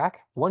one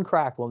crack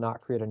will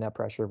not create a net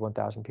pressure of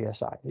 1,000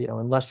 psi,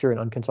 unless you're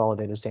an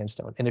unconsolidated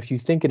sandstone. And if you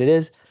think it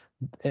is,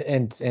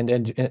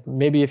 and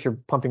maybe if you're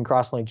pumping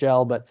cross-link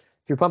gel, but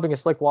if you're pumping a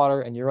slick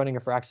water and you're running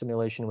a frac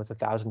simulation with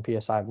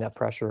 1,000 psi of net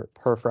pressure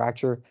per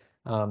fracture,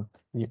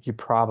 you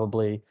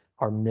probably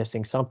are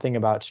missing something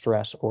about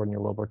stress or in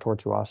your low bore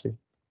tortuosity.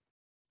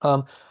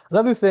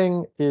 Another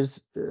thing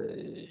is,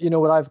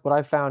 what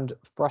I've found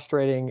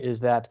frustrating is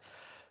that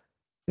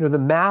the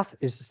math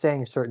is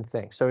saying a certain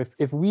thing. So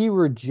if we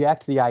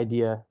reject the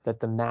idea that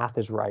the math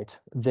is right,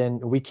 then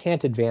we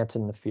can't advance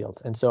in the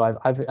field. And so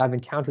I've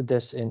encountered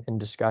this in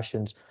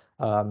discussions.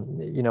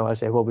 I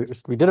say, well,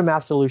 we did a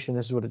math solution.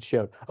 This is what it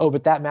showed. Oh,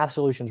 but that math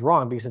solution's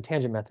wrong because the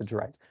tangent method's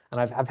right.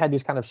 And I've had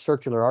these kind of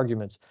circular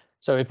arguments.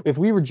 So if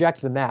we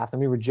reject the math and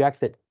we reject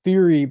that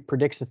theory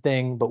predicts a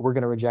thing, but we're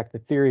going to reject the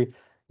theory,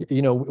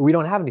 we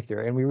don't have any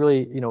theory, and we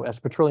really, as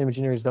petroleum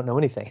engineers, don't know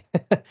anything.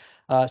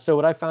 So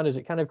what I found is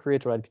it kind of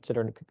creates what I'd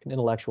consider an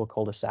intellectual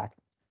cul-de-sac,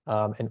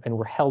 and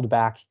we're held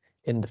back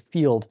in the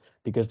field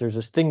because there's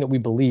this thing that we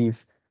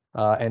believe,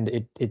 and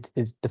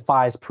it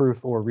defies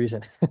proof or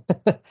reason.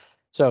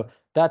 So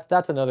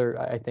that's another,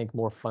 I think,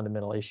 more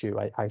fundamental issue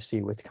I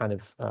see with kind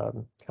of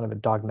a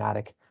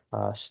dogmatic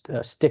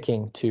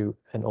sticking to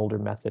an older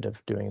method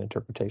of doing an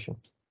interpretation.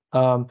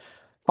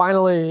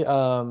 Finally,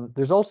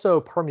 there's also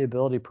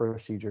permeability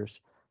procedures.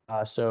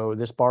 So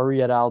this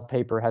Bari et al.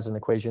 Paper has an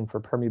equation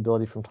for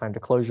permeability from time to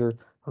closure. I'm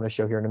going to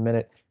show here in a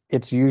minute.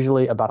 It's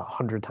usually about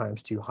 100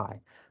 times too high.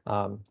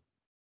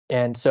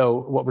 And so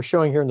what we're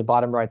showing here in the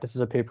bottom right, this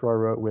is a paper I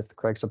wrote with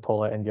Craig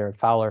Sapola and Garrett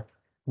Fowler.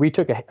 We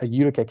took a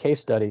Utica case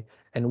study,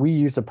 and we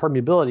used a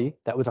permeability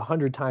that was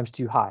 100 times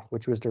too high,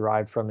 which was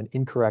derived from an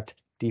incorrect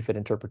DFIT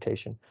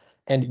interpretation.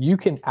 And you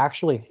can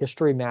actually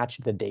history match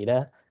the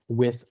data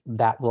with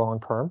that wrong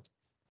perm.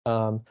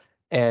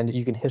 And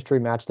you can history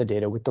match the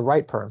data with the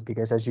right perm,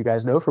 because as you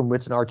guys know from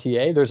Whitson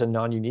RTA, there's a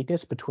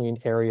non-uniqueness between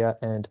area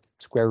and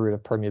square root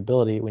of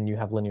permeability when you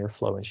have linear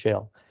flow in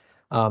shale.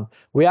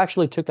 We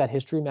actually took that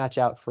history match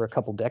out for a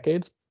couple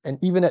decades, and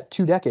even at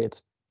 2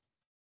 decades,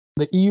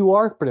 the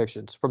EUR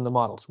predictions from the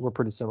models were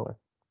pretty similar.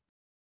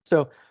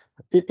 So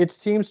it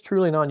seems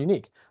truly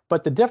non-unique.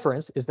 But the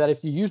difference is that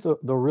if you use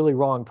the really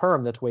wrong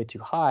perm that's way too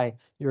high,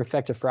 your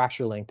effective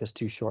fracture length is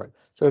too short.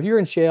 So if you're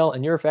in shale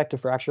and your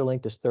effective fracture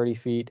length is 30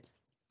 feet,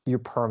 your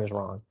perm is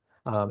wrong.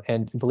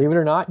 And believe it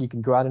or not, you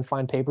can go out and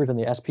find papers in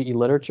the SPE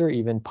literature,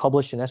 even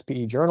published in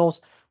SPE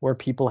journals, where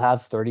people have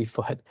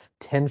 30-foot,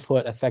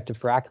 10-foot effective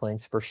frac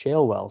lengths for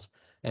shale wells.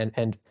 And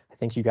I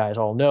think you guys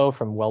all know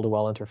from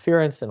well-to-well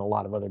interference and a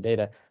lot of other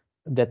data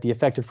that the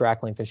effective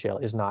frac length in shale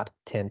is not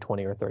 10,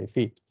 20, or 30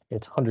 feet.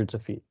 It's hundreds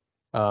of feet.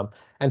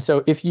 And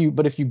so if you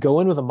go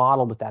in with a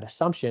model with that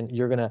assumption,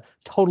 you're going to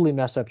totally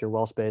mess up your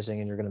well spacing,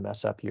 and you're going to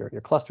mess up your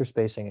cluster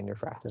spacing and your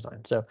frac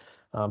design. So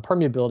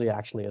permeability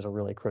actually is a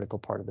really critical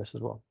part of this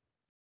as well.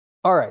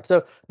 All right,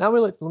 so now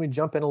let me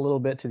jump in a little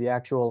bit to the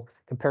actual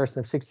comparison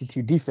of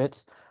 62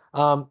 DFITs.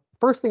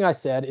 First thing I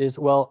said is,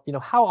 well,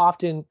 how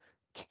often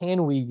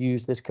can we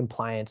use this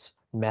compliance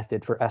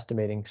method for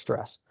estimating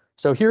stress?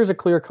 So here's a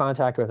clear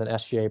contact with an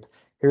S shape.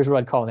 Here's what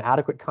I'd call an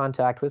adequate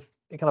contact with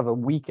kind of a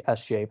weak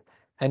S shape.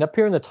 And up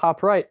here in the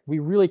top right, we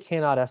really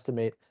cannot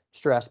estimate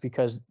stress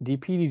because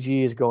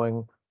DPDG is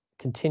going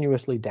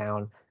continuously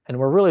down, and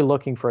we're really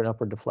looking for an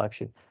upward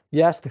deflection.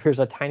 Yes, there's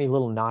a tiny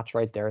little notch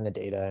right there in the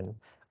data, and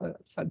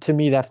to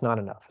me, that's not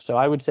enough. So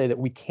I would say that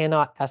we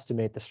cannot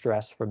estimate the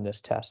stress from this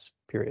test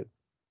period.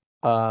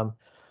 And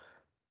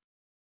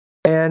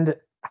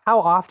how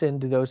often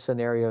do those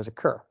scenarios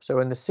occur? So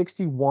in the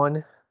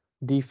 61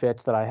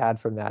 DFITs that I had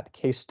from that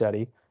case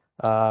study,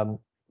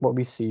 what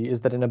we see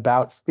is that in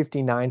about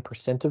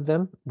 59% of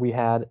them, we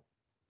had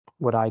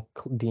what I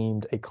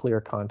deemed a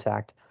clear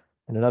contact.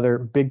 And another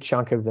big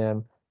chunk of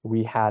them,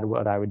 we had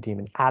what I would deem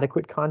an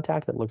adequate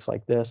contact that looks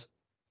like this.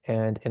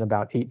 And in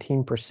about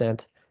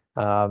 18%,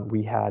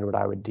 we had what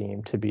I would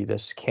deem to be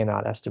this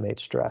cannot estimate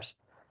stress.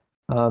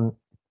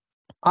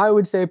 I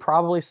would say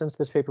probably since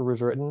this paper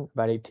was written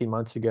about 18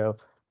 months ago,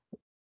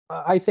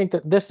 I think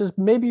that this is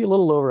maybe a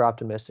little over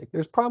optimistic.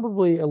 There's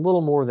probably a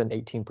little more than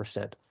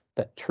 18%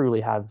 that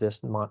truly have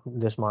this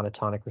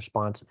monotonic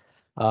response.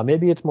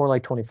 Maybe it's more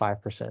like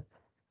 25%.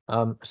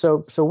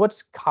 So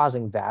what's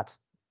causing that?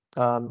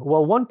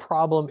 Well, one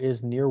problem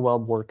is near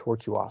wellbore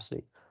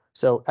tortuosity.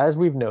 So as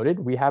we've noted,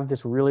 we have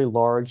this really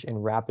large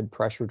and rapid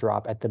pressure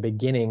drop at the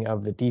beginning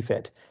of the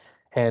DFIT.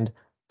 And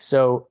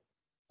so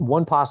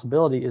one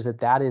possibility is that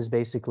that is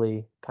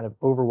basically kind of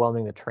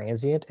overwhelming the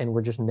transient, and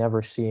we're just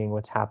never seeing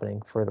what's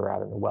happening further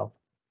out in the well.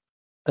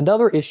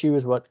 Another issue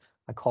is what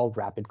I call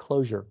rapid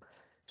closure.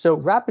 So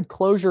rapid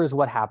closure is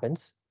what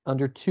happens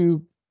under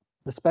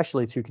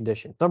especially two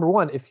conditions. Number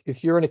one,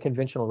 if you're in a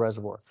conventional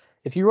reservoir,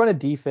 if you run a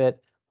DFIT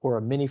or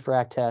a mini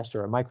frac test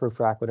or a micro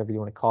frac, whatever you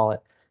want to call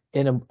it,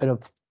 in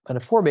a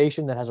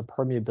formation that has a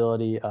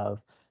permeability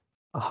of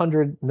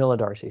 100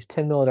 millidarcies,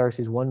 10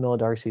 millidarcies, 1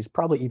 millidarcies,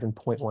 probably even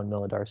 0.1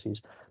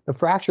 millidarcies, the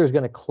fracture is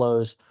going to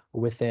close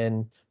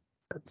within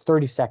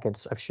 30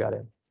 seconds of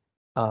shut-in.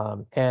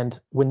 And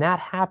when that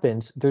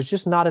happens, there's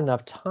just not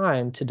enough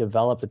time to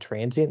develop the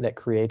transient that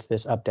creates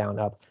this up, down,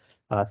 up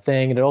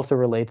thing. And it also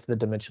relates to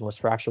the dimensionless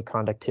fractional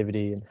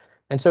conductivity.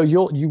 And so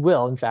you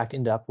will, in fact,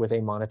 end up with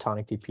a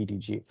monotonic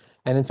DPDG.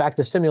 And in fact,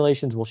 the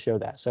simulations will show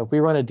that. So if we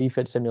run a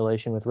DFIT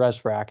simulation with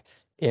ResFrac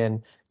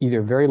in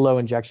either very low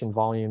injection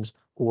volumes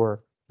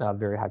or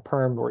very high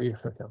perm or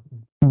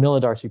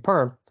millidarcy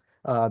perm,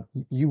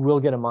 you will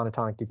get a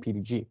monotonic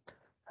DPDG.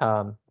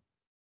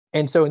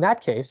 And so in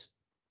that case,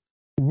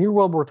 near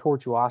wellbore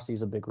tortuosity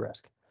is a big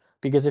risk,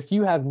 because if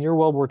you have near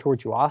wellbore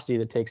tortuosity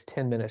that takes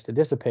 10 minutes to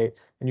dissipate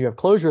and you have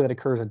closure that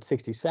occurs in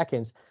 60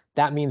 seconds,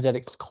 that means that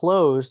it's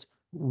closed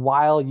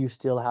while you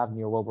still have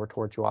near wellbore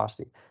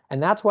tortuosity.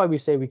 And that's why we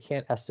say we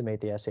can't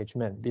estimate the SH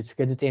min. It's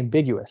because it's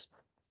ambiguous.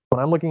 When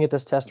I'm looking at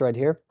this test right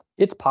here,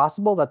 it's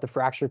possible that the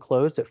fracture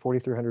closed at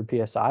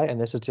 4,300 psi, and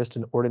this is just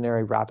an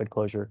ordinary rapid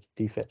closure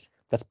DFIT.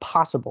 That's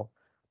possible,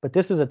 but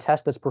this is a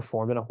test that's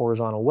performed in a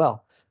horizontal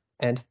well.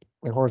 And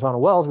in horizontal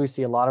wells, we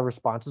see a lot of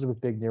responses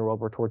with big near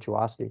wellbore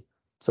tortuosity.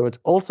 So it's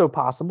also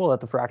possible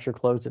that the fracture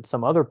closed at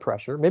some other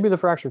pressure. Maybe the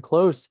fracture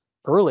closed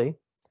early,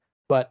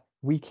 but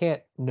we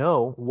can't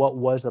know what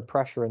was the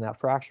pressure in that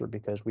fracture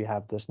because we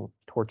have this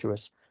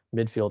tortuous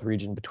midfield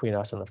region between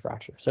us and the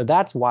fracture. So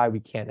that's why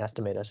we can't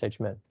estimate SH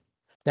min.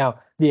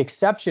 Now, the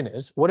exception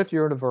is, what if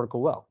you're in a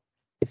vertical well?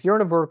 If you're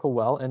in a vertical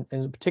well,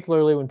 and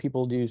particularly when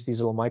people use these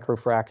little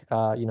microfrac,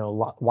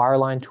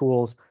 wireline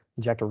tools,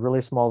 inject a really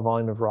small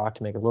volume of rock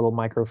to make a little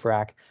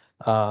microfrac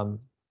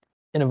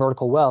in a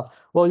vertical well,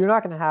 well, you're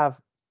not going to have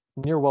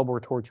near wellbore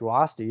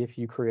tortuosity if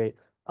you create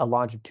a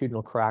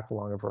longitudinal crack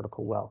along a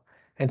vertical well.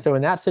 And so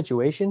in that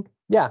situation,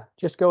 yeah,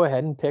 just go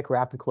ahead and pick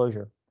rapid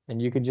closure. And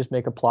you can just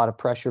make a plot of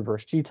pressure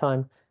versus G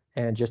time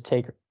and just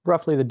take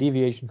roughly the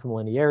deviation from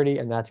linearity,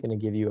 and that's going to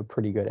give you a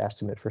pretty good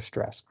estimate for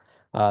stress.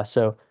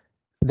 So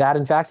that,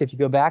 in fact, if you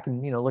go back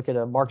and look at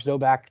a Mark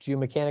Zoback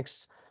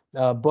geomechanics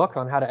book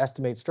on how to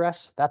estimate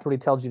stress, that's what he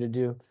tells you to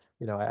do.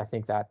 I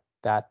think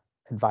that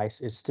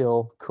advice is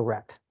still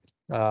correct.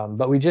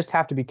 But we just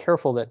have to be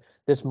careful that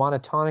this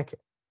monotonic,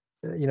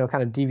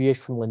 kind of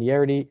deviation from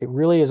linearity, it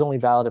really is only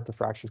valid if the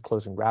fracture is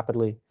closing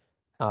rapidly,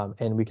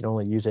 and we can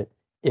only use it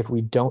if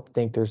we don't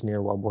think there's near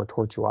wellbore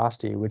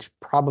tortuosity, which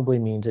probably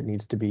means it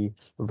needs to be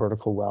a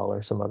vertical well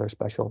or some other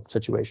special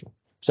situation.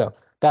 So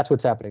that's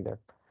what's happening there.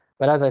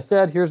 But as I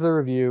said, here's the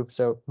review.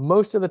 So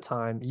most of the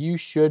time, you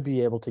should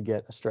be able to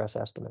get a stress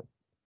estimate.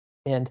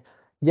 And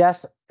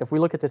yes, if we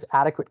look at this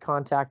adequate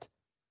contact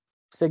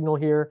signal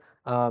here,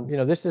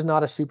 this is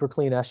not a super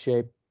clean S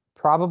shape,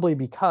 probably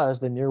because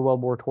the near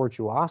wellbore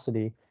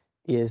tortuosity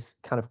is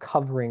kind of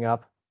covering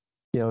up,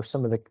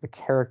 some of the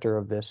character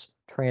of this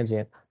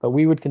transient, but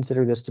we would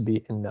consider this to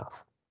be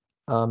enough.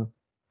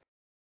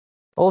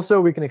 Also,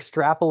 we can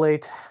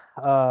extrapolate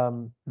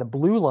the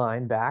blue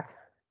line back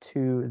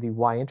to the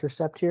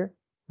y-intercept here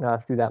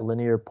through that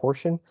linear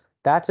portion.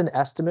 That's an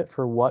estimate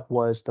for what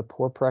was the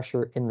pore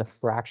pressure in the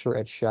fracture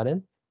at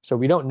shut-in. So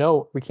we don't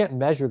know, we can't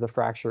measure the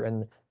fracture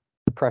and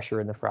the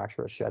pressure in the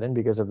fracture is shut in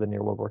because of the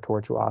near wellbore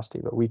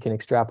tortuosity, but we can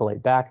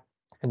extrapolate back.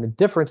 And the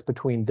difference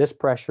between this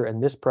pressure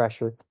and this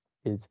pressure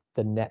is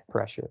the net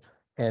pressure.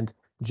 And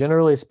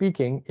generally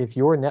speaking, if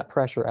your net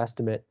pressure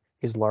estimate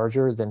is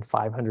larger than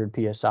 500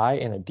 psi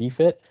in a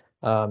DFIT,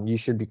 you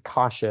should be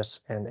cautious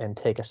and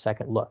take a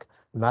second look.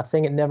 I'm not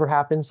saying it never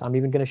happens. I'm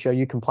even going to show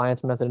you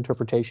compliance method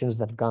interpretations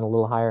that have gone a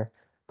little higher.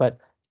 But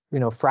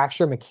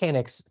fracture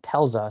mechanics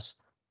tells us,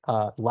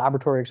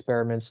 laboratory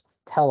experiments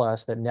tell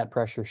us that net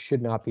pressure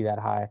should not be that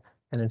high.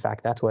 And in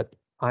fact, that's what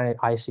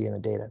I see in the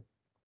data.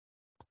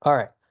 All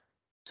right.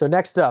 So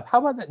next up, how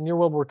about that near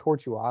wellbore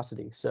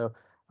tortuosity? So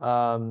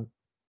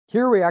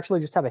here we actually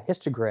just have a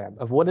histogram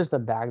of what is the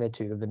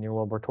magnitude of the near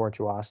wellbore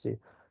tortuosity.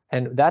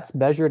 And that's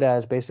measured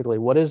as basically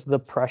what is the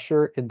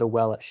pressure in the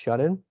well at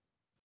shut-in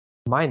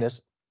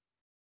minus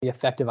the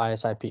effective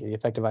ISIP, the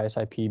effective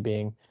ISIP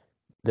being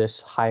this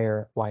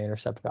higher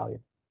y-intercept value.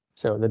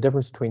 So the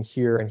difference between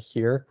here and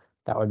here,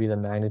 that would be the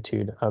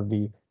magnitude of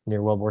the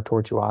near wellbore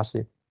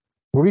tortuosity.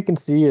 What we can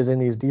see is in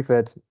these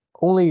DFITs,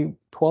 only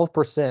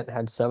 12%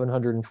 had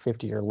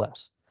 750 or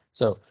less.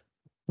 So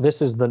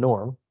this is the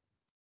norm.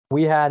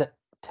 We had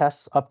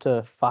tests up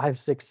to 5,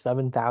 6,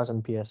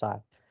 7,000 psi.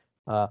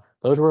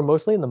 Those were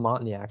mostly in the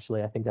Montney,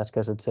 actually. I think that's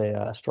because it's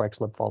a strike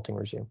slip faulting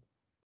regime.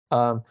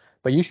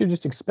 But you should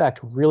just expect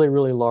really,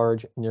 really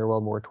large near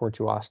wellbore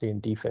tortuosity in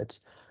DFITs.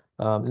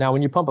 Now,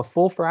 when you pump a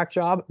full frac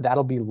job,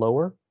 that'll be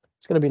lower.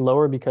 It's going to be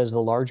lower because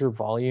the larger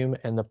volume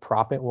and the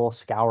proppant will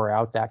scour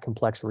out that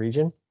complex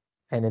region,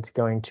 and it's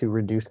going to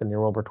reduce the near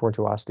wellbore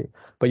tortuosity.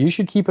 But you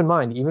should keep in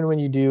mind, even when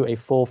you do a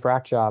full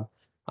frac job,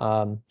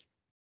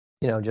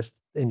 just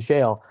in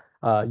shale,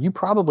 you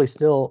probably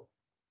still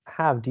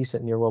have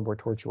decent near wellbore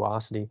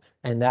tortuosity,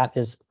 and that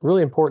is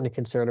really important to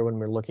consider when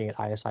we're looking at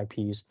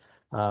ISIPs,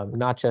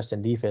 not just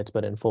in DFITs,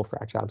 but in full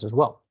frac jobs as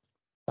well.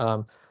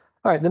 All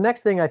right, the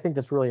next thing I think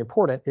that's really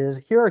important is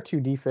here are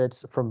two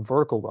DFITs from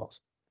vertical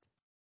wells.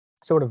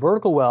 So in a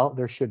vertical well,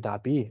 there should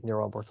not be near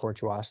wellbore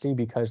tortuosity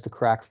because the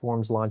crack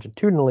forms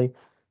longitudinally.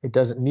 It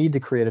doesn't need to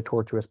create a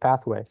tortuous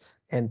pathway.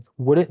 And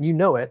wouldn't you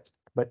know it,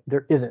 but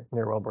there isn't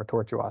near wellbore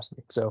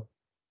tortuosity. So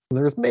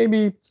there's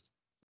maybe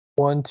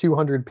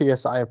 100-200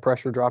 psi of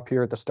pressure drop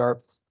here at the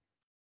start.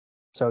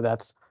 So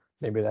that's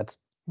a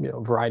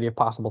variety of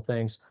possible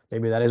things.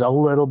 Maybe that is a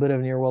little bit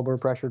of near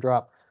wellbore pressure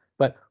drop,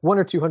 but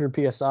 100 or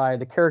 200 psi.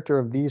 The character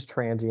of these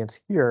transients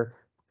here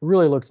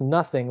really looks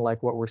nothing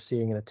like what we're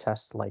seeing in a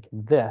test like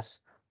this,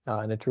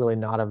 and it's really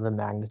not of the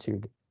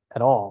magnitude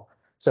at all.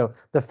 So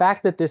the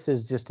fact that this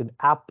is just an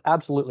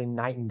absolutely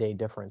night and day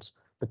difference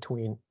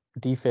between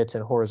DFITs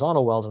and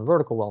horizontal wells and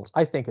vertical wells,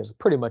 I think is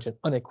pretty much an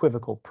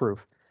unequivocal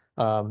proof.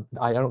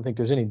 I don't think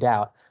there's any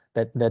doubt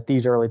that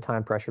these early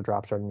time pressure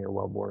drops are near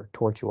wellbore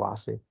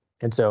tortuosity.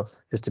 And so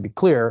just to be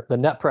clear, the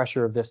net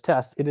pressure of this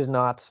test, it is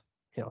not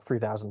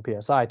 3,000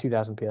 psi,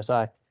 2,000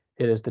 psi.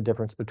 It is the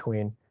difference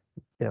between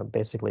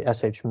basically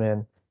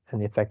SH-min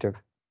and the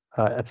effective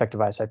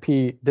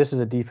ISIP. This is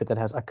a DFIT that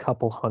has a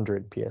couple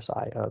hundred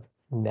psi of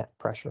net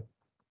pressure.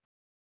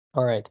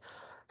 All right,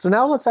 so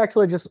now let's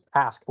actually just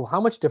ask, well,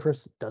 how much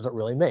difference does it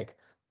really make?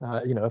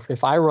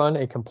 If I run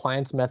a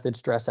compliance method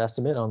stress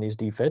estimate on these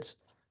DFITs,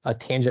 a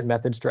tangent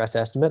method stress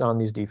estimate on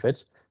these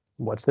DFITs,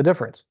 what's the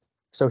difference?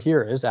 So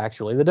here is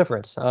actually the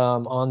difference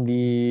on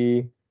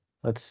the,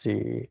 let's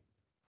see.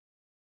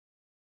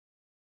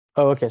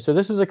 Oh, okay, so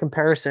this is a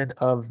comparison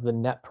of the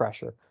net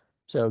pressure.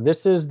 So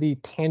this is the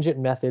tangent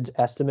method's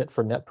estimate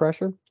for net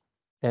pressure,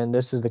 and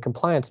this is the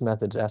compliance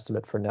method's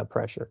estimate for net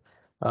pressure.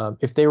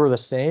 If they were the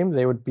same,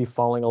 they would be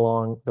falling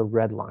along the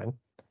red line.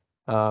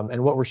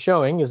 And what we're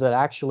showing is that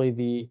actually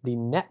the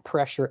net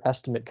pressure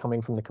estimate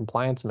coming from the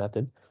compliance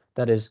method,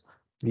 that is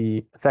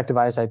the effective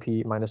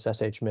ISIP minus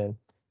SH-min,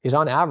 is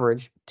on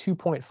average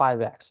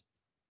 2.5x.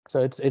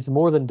 So it's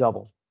more than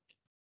double.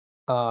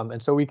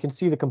 And so we can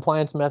see the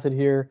compliance method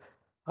here.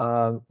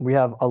 We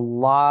have a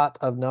lot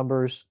of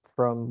numbers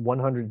from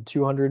 100 to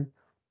 200.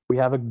 We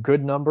have a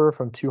good number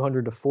from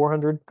 200 to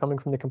 400 coming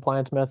from the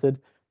compliance method.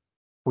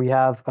 We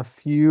have a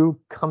few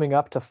coming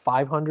up to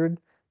 500.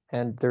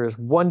 And there's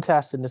one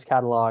test in this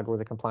catalog where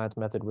the compliance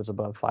method was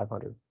above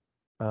 500.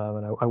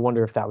 And I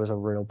wonder if that was a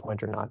real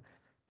point or not,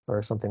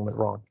 or something went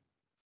wrong.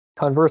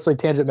 Conversely,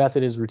 tangent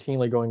method is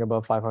routinely going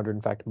above 500,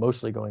 in fact,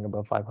 mostly going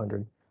above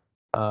 500,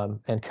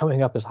 and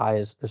coming up as high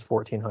as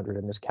 1,400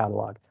 in this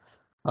catalog.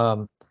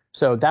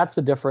 So that's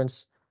the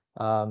difference.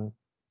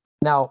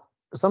 Now,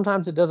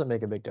 sometimes it doesn't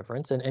make a big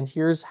difference, and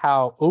here's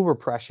how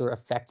overpressure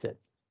affects it.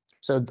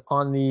 So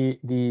on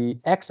the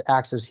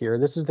x-axis here,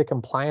 this is the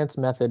compliance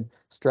method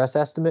stress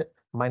estimate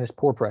minus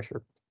pore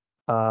pressure.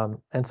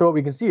 And so what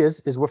we can see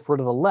is for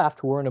to the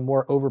left, we're in a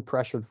more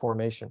overpressured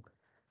formation.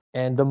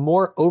 And the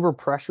more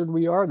overpressured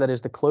we are, that is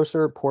the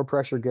closer pore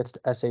pressure gets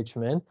to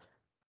SH-min,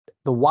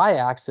 the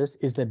y-axis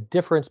is the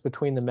difference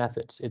between the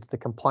methods. It's the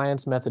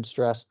compliance method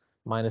stress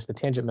minus the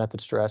tangent method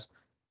stress.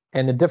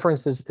 And the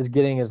difference is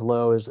getting as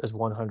low as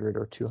 100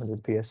 or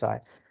 200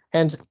 psi.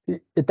 And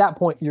at that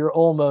point, you're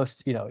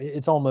almost,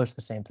 it's almost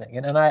the same thing.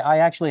 And I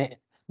actually,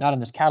 not in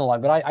this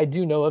catalog, but I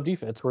do know of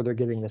DFITs where they're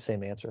giving the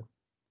same answer.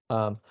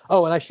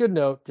 Oh, and I should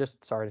note,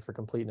 just sorry for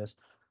completeness,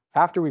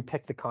 after we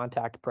pick the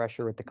contact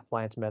pressure with the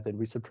compliance method,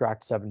 we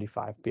subtract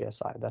 75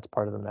 psi. That's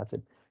part of the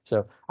method.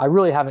 So I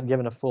really haven't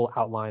given a full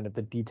outline of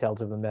the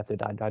details of the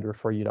method. I'd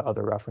refer you to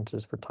other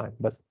references for time.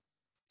 But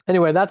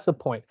anyway, that's the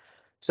point.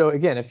 So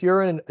again, if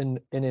you're in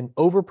an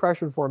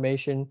overpressured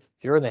formation,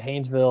 if you're in the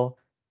Haynesville,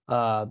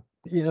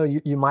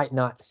 you might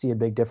not see a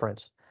big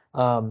difference.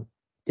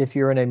 If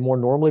you're in a more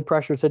normally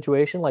pressured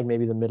situation, like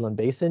maybe the Midland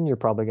Basin, you're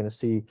probably going to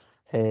see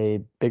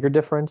a bigger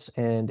difference.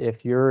 And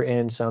if you're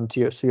in some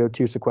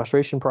CO2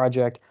 sequestration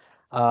project,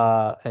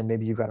 and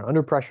maybe you've got an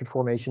underpressured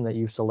formation that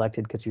you've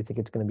selected because you think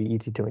it's going to be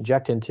easy to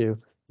inject into,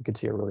 you could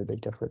see a really big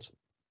difference.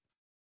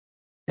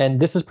 And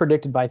this is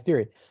predicted by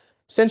theory.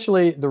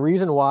 Essentially, the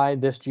reason why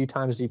this G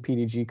times Z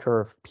PDG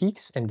curve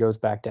peaks and goes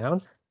back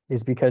down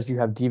is because you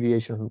have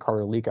deviation from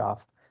Carter leak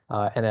off.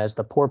 And as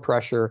the pore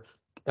pressure,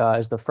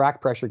 as the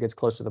frac pressure gets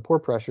close to the pore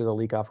pressure, the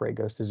leak off rate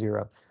goes to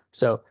 0.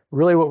 So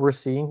really what we're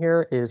seeing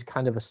here is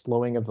kind of a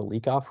slowing of the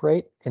leak off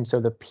rate. And so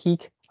the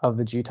peak of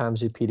the G times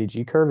Z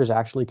PDG curve is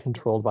actually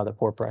controlled by the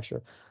pore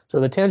pressure. So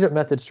the tangent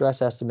method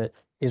stress estimate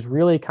is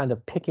really kind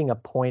of picking a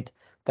point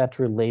that's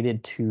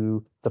related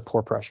to the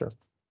pore pressure.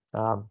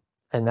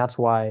 And that's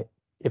why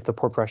if the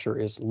pore pressure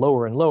is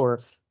lower and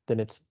lower, then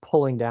it's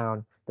pulling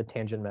down the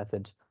tangent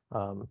method's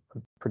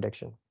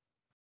prediction.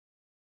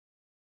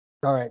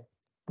 All right,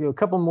 a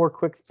couple more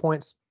quick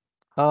points.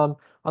 On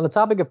the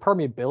topic of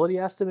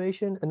permeability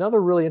estimation,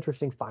 another really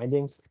interesting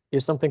finding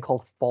is something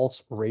called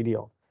false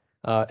radial.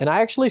 And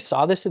I actually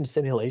saw this in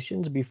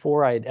simulations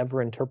before I had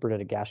ever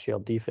interpreted a gas shale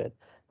DFIT.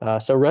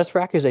 So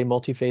ResFrac is a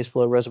multi-phase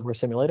flow reservoir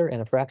simulator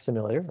and a frac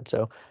simulator. And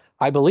so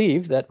I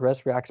believe that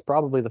ResFrac is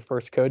probably the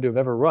first code to have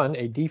ever run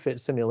a DFIT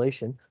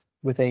simulation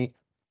with a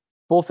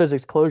full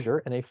physics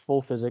closure and a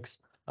full physics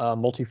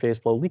multi-phase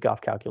flow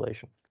leak-off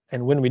calculation.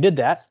 And when we did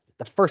that,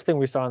 the first thing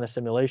we saw in the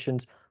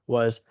simulations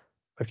was,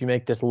 if you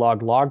make this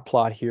log-log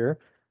plot here,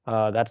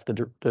 that's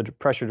the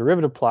pressure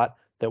derivative plot,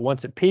 that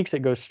once it peaks, it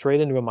goes straight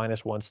into a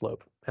 -1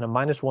 slope. And a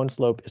 -1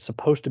 slope is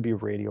supposed to be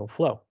radial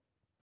flow.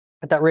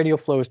 If that radial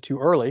flow is too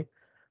early,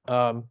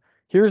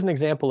 here's an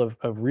example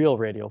of real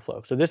radial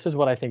flow. So this is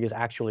what I think is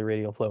actually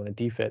radial flow in a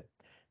DFIT.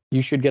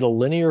 You should get a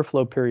linear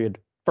flow period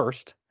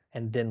first,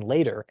 and then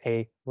later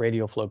a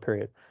radial flow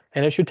period.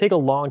 And it should take a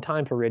long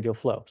time for radial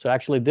flow. So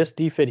actually this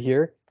DFIT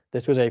here,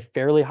 this was a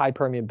fairly high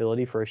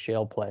permeability for a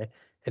shale play.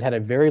 It had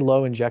a very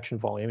low injection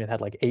volume. It had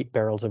like 8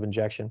 barrels of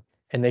injection,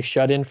 and they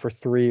shut in for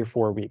 3 or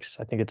 4 weeks.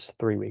 I think it's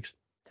 3 weeks.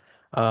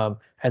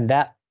 And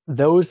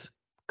those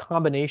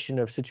combination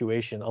of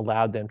situation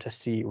allowed them to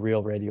see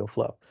real radial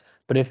flow.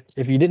 But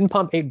if you didn't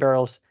pump 8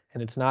 barrels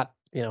and it's not,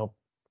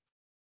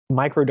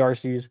 micro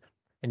Darcy's,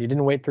 and you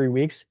didn't wait 3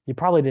 weeks, you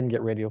probably didn't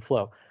get radial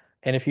flow.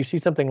 And if you see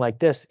something like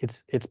this,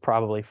 it's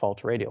probably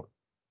false radial.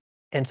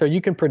 And so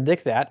you can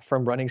predict that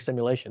from running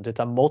simulations. It's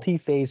a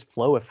multi-phase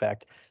flow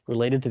effect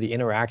related to the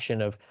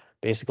interaction of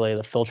basically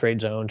the filtrate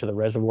zone to the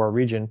reservoir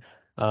region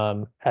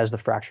as the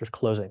fracture is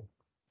closing.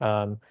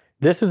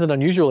 This is an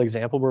unusual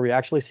example where we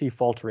actually see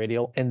false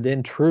radial and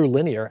then true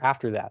linear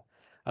after that.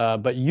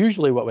 But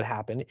usually what would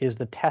happen is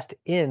the test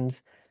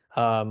ends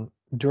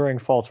during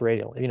false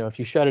radial. If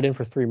you shut it in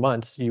for 3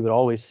 months, you would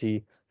always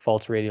see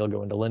false radial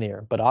go into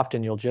linear, but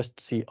often you'll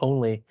just see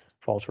only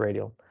false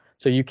radial.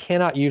 So you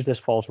cannot use this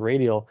false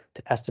radial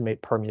to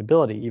estimate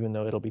permeability, even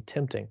though it'll be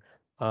tempting.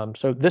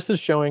 So this is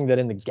showing that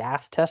in the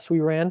gas tests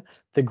we ran,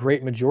 the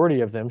great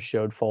majority of them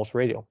showed false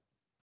radial.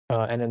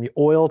 And in the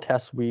oil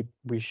tests we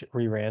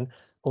ran,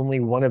 only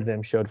one of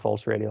them showed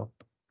false radial.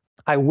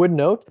 I would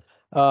note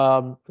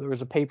there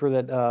was a paper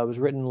that was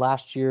written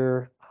last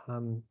year,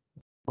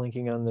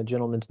 blanking on the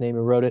gentleman's name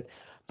who wrote it,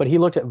 but he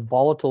looked at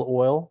volatile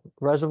oil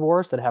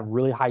reservoirs that have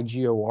really high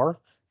GOR,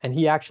 and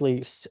he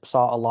actually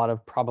saw a lot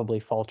of probably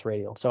false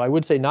radial. So I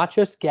would say not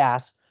just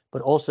gas,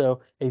 but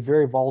also a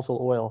very volatile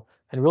oil.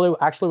 And really,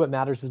 actually what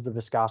matters is the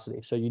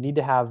viscosity. So you need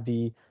to have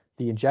the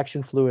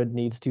injection fluid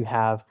needs to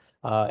have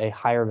a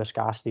higher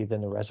viscosity than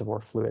the reservoir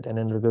fluid. And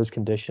under those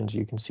conditions,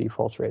 you can see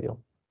false radial.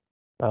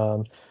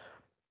 All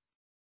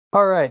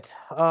right.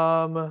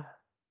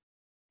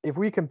 If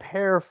we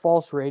compare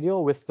false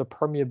radial with the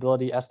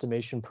permeability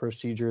estimation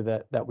procedure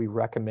that we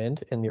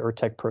recommend in the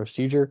ERTEC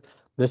procedure,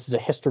 this is a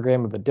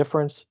histogram of the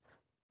difference.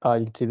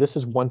 You can see this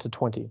is 1 to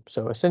 20.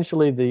 So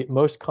essentially the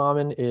most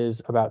common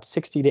is about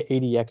 60 to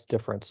 80x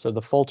difference. So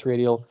the false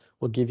radial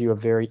will give you a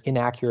very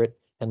inaccurate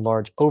and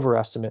large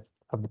overestimate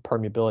of the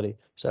permeability.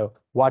 So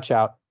watch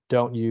out,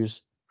 don't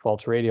use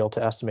false radial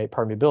to estimate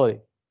permeability.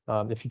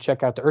 If you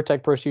check out the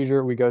ERTEC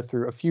procedure, we go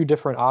through a few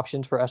different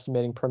options for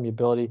estimating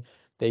permeability.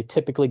 They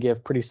typically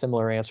give pretty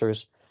similar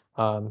answers.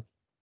 And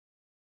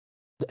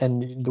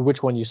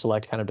which one you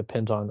select kind of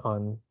depends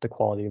on the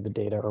quality of the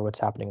data or what's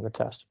happening in the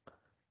test.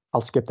 I'll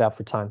skip that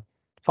for time.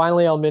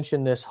 Finally, I'll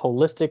mention this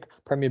holistic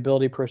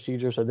permeability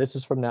procedure. So this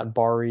is from that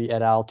Bari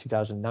et al.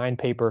 2009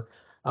 paper.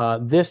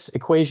 This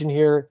equation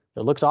here,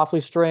 it looks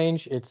awfully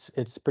strange.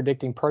 It's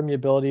predicting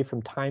permeability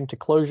from time to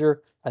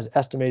closure as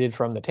estimated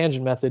from the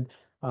tangent method.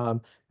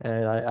 And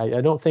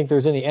I don't think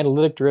there's any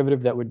analytic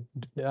derivative that would,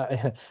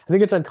 I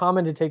think it's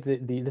uncommon to take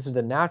this is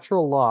the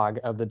natural log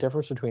of the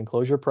difference between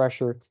closure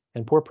pressure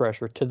and pore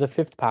pressure to the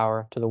 5th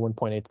power to the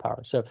 1.8th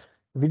power. So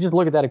if you just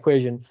look at that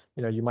equation,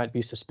 you might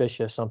be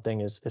suspicious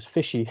something is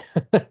fishy.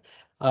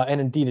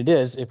 And indeed it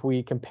is. If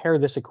we compare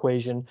this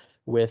equation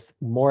with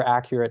more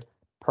accurate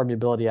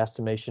permeability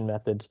estimation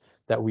methods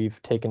that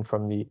we've taken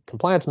from the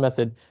compliance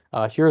method,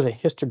 here's a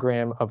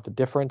histogram of the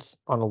difference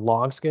on a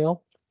log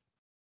scale.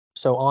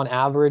 So on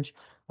average,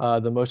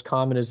 the most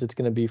common is it's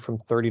going to be from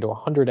 30 to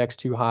 100x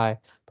too high,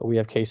 but we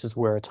have cases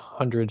where it's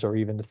hundreds or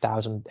even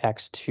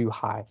 1,000x too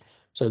high.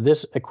 So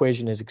this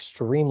equation is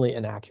extremely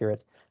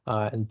inaccurate,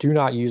 and do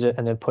not use it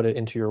and then put it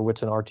into your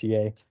Whitson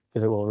RTA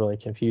because it will really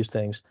confuse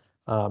things.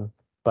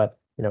 But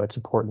it's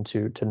important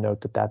to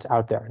note that that's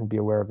out there and be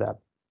aware of that.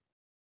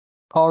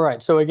 All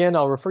right, so again,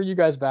 I'll refer you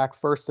guys back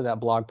first to that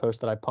blog post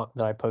that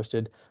I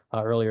posted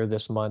earlier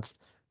this month.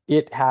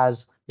 It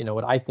has,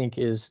 what I think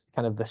is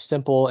kind of the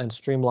simple and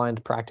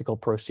streamlined practical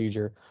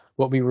procedure,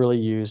 what we really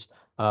use.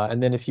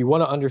 And then if you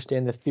want to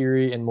understand the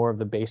theory and more of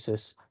the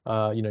basis,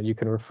 you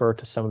can refer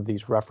to some of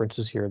these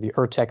references here, the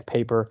ERTEC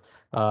paper,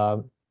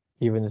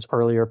 even this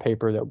earlier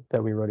paper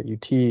that we wrote at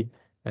UT.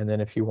 And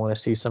then if you want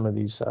to see some of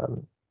these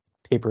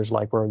papers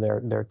like where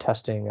they're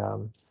testing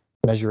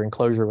measuring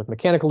closure with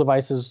mechanical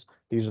devices,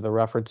 these are the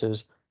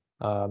references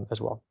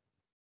as well.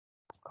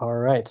 All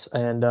right,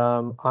 and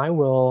I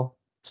will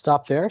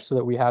stop there so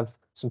that we have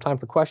some time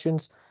for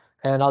questions.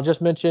 And I'll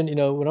just mention,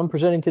 what I'm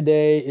presenting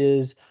today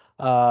is,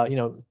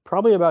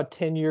 probably about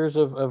 10 years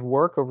of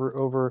work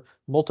over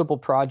multiple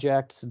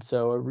projects. And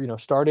so,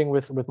 starting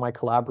with my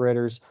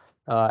collaborators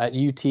at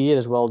UT,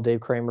 as well as Dave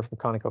Kramer from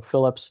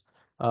ConocoPhillips.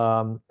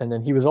 And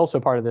then he was also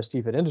part of this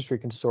DFIT Industry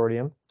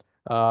Consortium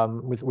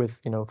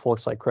with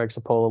folks like Craig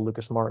Sapola,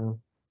 Lucas Martin,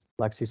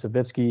 Lexi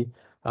Savitsky.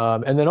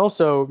 And then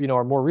also,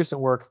 our more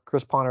recent work,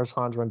 Chris Ponners,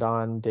 Hans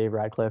Rondon, Dave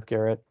Radcliffe,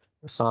 Garrett,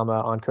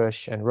 Osama,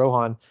 Ankush, and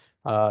Rohan.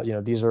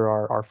 These are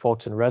our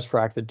folks in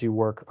ResFrac that do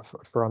work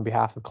for on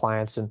behalf of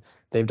clients, and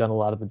they've done a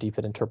lot of the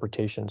DFIT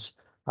interpretations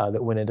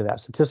that went into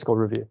that statistical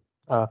review.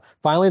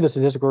 Finally, the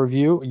statistical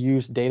review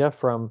used data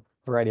from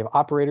a variety of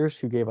operators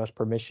who gave us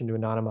permission to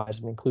anonymize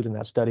and include in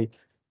that study.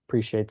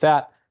 Appreciate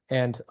that.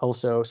 And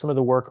also some of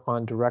the work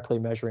on directly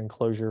measuring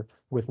closure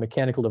with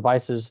mechanical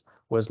devices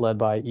was led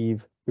by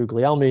Yves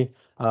Guglielmi.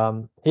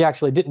 He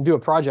actually didn't do a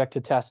project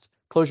to test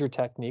closure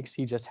techniques.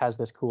 He just has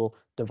this cool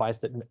device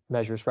that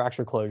measures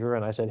fracture closure.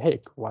 And I said,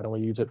 hey, why don't we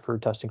use it for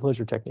testing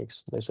closure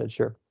techniques? They said,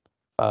 sure.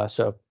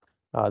 So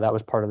that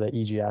was part of the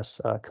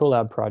EGS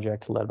collab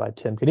project led by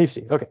Tim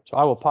Knifsey. Okay, so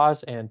I will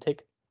pause and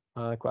take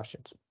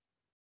questions.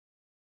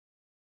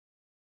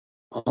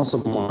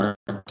 Awesome, Mark.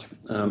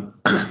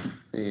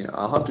 Yeah,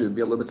 I'll have to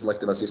be a little bit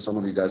selective. I see some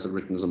of you guys have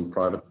written some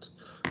private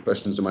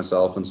questions to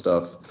myself and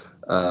stuff.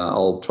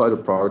 I'll try to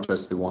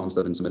prioritize the ones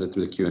that have been submitted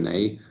through the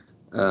Q&A.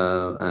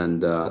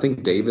 And I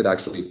think David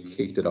actually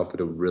kicked it off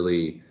with a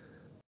really,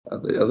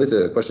 at least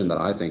a question that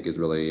I think is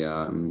really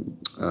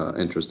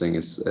interesting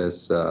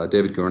is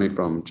David Gurney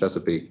from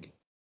Chesapeake.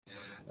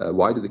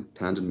 Why did the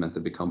tangent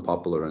method become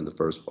popular in the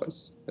first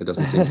place? It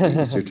doesn't seem to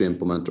be easier to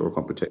implement or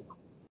computate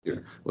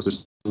here. Was there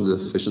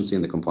some deficiency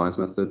in the compliance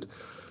method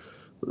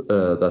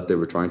that they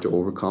were trying to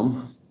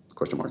overcome?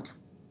 Question mark.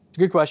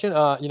 Good question.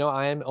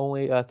 I am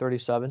only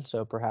 37,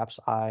 so perhaps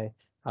I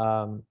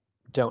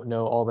don't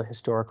know all the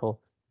historical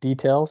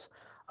details.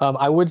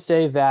 I would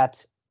say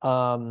that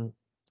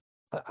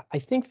I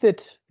think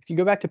that if you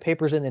go back to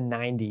papers in the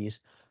 90s,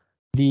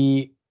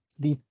 the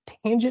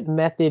tangent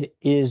method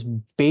is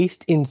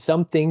based in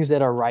some things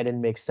that are right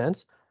and make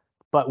sense.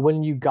 But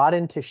when you got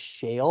into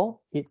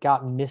shale, it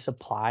got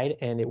misapplied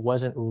and it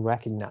wasn't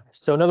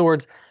recognized. So in other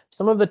words,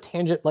 some of the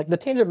tangent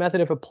method,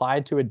 if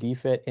applied to a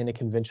DFIT in a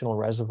conventional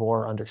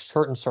reservoir under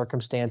certain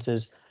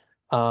circumstances,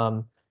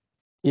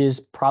 is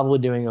probably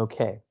doing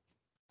okay.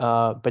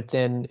 But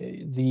then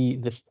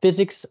the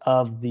physics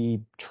of the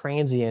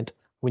transient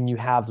when you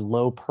have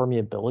low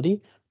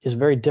permeability is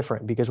very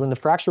different, because when the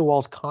fracture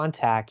walls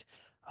contact,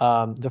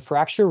 the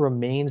fracture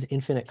remains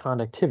infinite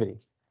conductivity.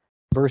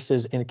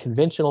 Versus in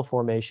conventional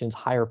formations,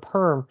 higher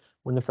perm,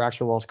 when the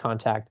fracture walls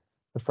contact,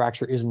 the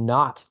fracture is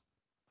not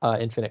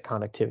infinite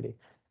conductivity.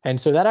 And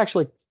so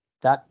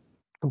that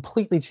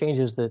completely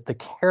changes the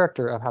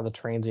character of how the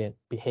transient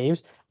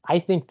behaves. I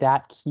think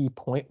that key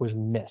point was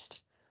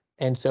missed.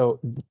 And so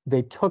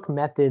they took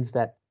methods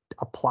that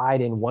applied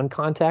in one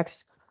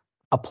context,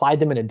 applied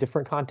them in a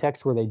different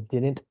context where they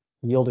didn't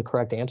yield a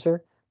correct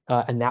answer,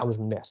 and that was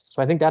missed.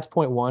 So I think that's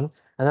point one.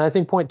 And then I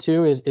think point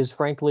two is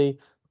frankly,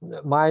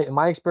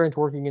 my experience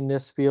working in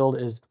this field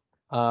is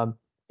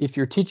if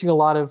you're teaching a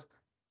lot of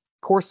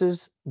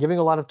courses, giving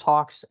a lot of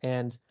talks,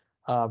 and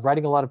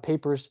writing a lot of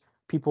papers,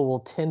 people will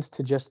tend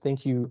to just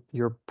think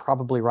you're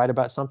probably right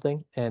about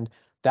something. And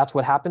that's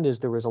what happened, is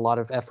there was a lot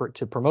of effort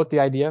to promote the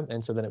idea,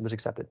 and so then it was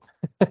accepted.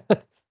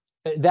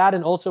 That,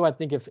 and also I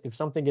think if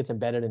something gets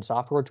embedded in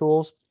software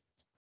tools,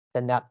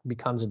 then that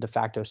becomes a de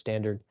facto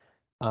standard.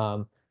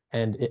 And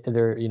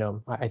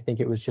I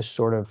think it was just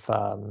sort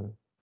of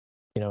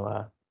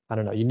I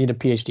don't know, you need a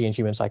PhD in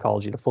human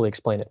psychology to fully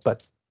explain it,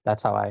 but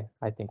that's how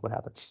I think what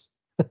happens.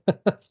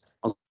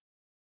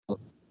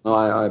 No,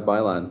 I buy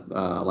that.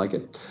 I like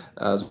it.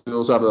 So we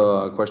also have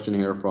a question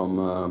here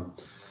from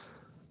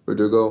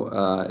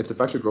Verdugo. If the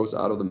fracture grows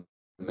out of the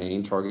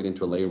main target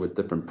into a layer with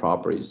different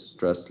properties,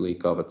 stress,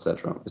 leak of,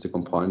 etc., is the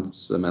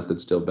compliance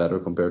method still better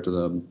compared to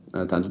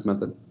the tangent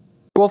method?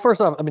 Well, first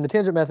off, I mean, the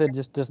tangent method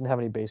just doesn't have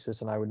any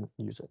basis, and I wouldn't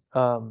use it.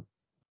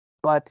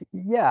 But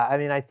yeah, I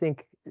mean, I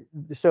think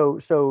so.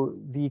 So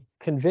the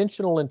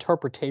conventional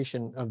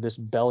interpretation of this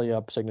belly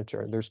up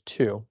signature, there's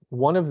two.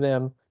 One of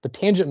them, the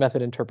tangent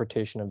method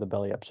interpretation of the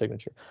belly up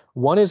signature.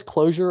 One is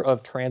closure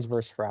of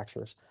transverse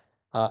fractures.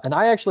 And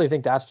I actually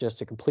think that's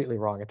just a completely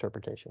wrong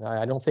interpretation.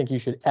 I don't think you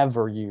should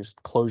ever use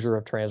closure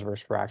of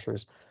transverse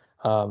fractures.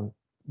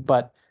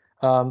 But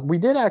we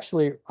did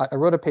actually, I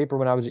wrote a paper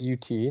when I was at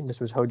UT, and this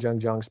was Ho Jung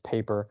Jung's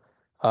paper,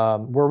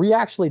 where we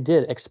actually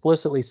did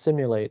explicitly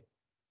simulate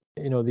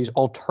these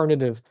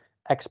alternative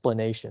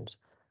explanations,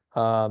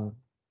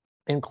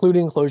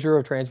 including closure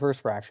of transverse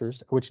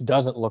fractures, which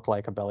doesn't look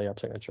like a belly up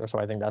signature. So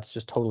I think that's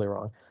just totally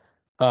wrong.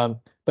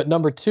 But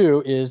number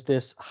two is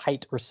this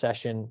height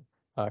recession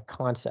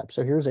concept.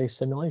 So here's a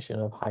simulation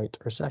of height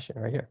recession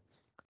right here.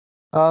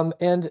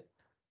 And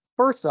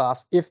first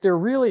off,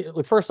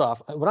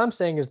 what I'm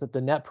saying is that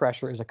the net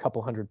pressure is a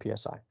couple hundred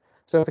PSI.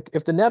 So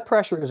if the net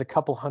pressure is a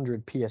couple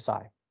hundred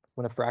PSI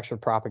when a fracture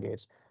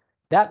propagates,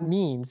 that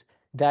means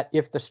that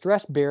if the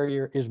stress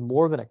barrier is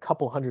more than a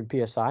couple hundred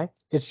PSI,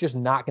 it's just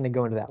not going to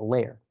go into that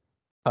layer.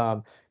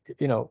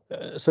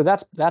 So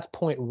that's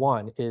point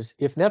one, is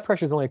if net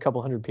pressure is only a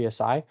couple hundred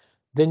PSI,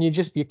 then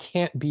you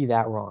can't be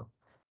that wrong.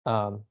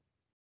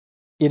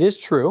 It is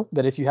true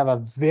that if you have a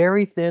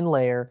very thin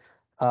layer,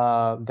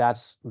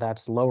 that's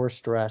lower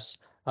stress,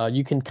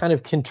 you can kind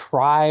of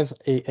contrive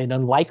an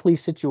unlikely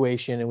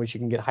situation in which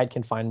you can get height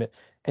confinement,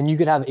 and you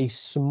could have a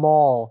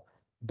small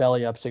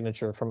belly up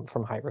signature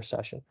from height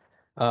recession.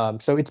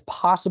 So it's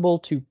possible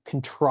to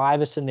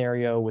contrive a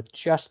scenario with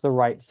just the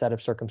right set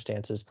of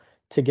circumstances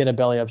to get a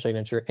belly up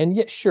signature. And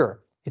yet,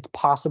 sure, it's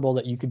possible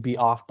that you could be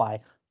off by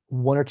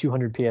 100 or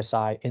 200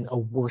 PSI in a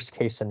worst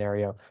case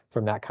scenario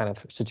from that kind of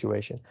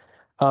situation.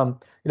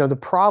 The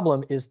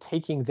problem is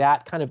taking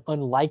that kind of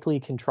unlikely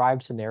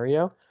contrived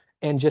scenario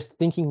and just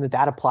thinking that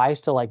that applies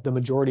to like the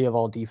majority of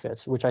all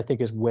DFITs, which I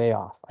think is way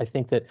off. I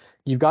think that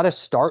you've got to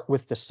start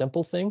with the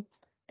simple thing,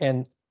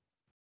 and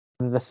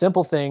the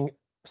simple thing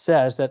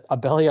says that a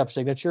belly up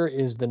signature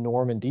is the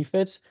norm in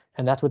DFITs,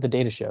 and that's what the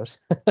data shows.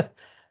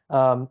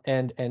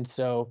 And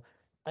so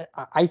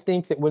I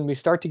think that when we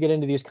start to get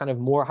into these kind of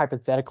more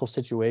hypothetical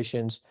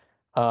situations,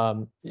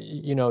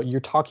 you're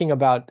talking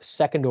about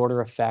second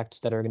order effects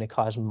that are going to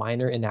cause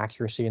minor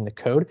inaccuracy in the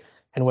code.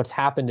 And what's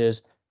happened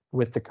is,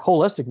 with the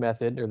holistic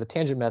method or the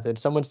tangent method,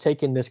 someone's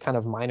taken this kind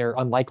of minor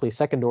unlikely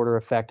second order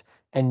effect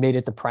and made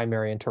it the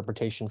primary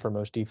interpretation for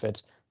most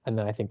DFITs. And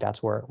then I think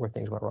that's where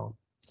things went wrong.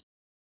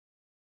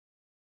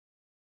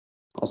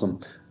 Awesome.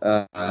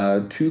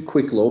 Two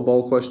quick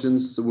lowball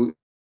questions.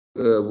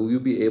 Will you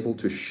be able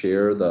to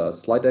share the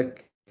slide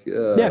deck?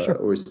 Yeah, sure.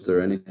 Or is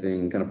there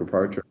anything kind of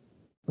proprietary?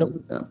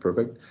 Nope.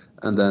 Perfect.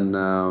 And then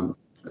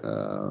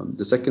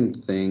the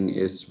second thing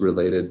is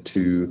related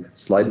to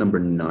slide number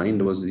 9.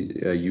 There was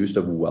the use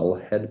of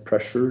wellhead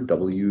pressure,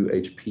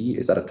 WHP.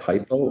 Is that a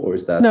typo, or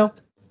is that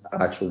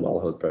actual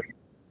wellhead pressure?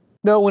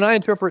 No, when I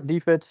interpret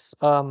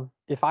DFITs,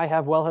 if I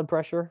have wellhead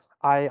pressure,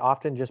 I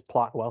often just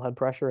plot wellhead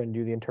pressure and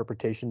do the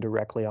interpretation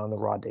directly on the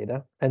raw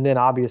data. And then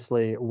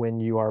obviously when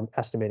you are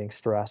estimating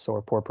stress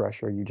or pore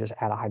pressure, you just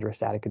add a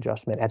hydrostatic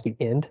adjustment at the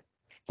end.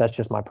 That's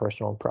just my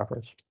personal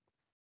preference.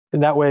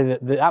 And that way,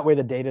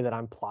 the data that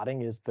I'm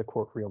plotting is the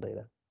quote real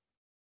data.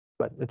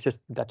 But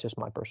that's just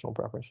my personal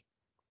preference.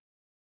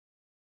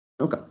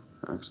 Okay,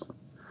 excellent.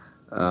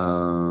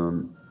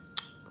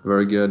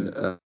 Very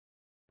good.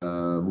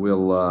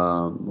 We'll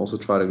also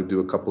try to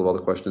do a couple of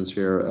other questions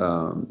here.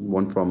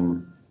 One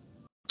from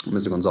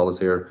Mr. Gonzalez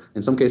here.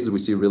 In some cases, we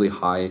see really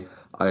high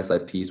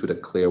ISIPs with a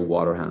clear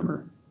water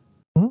hammer.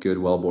 Good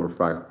wellbore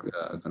frac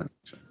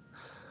connection.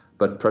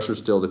 But pressure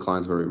still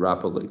declines very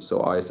rapidly.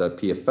 So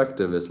ISIP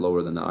effective is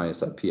lower than the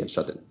ISIP at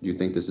shut-in. Do you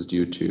think this is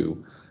due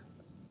to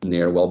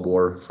near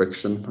wellbore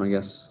friction, I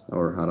guess?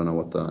 Or I don't know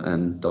what the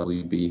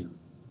NWB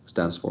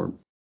stands for.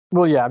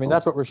 Well, yeah, I mean,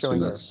 that's what we're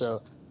showing here.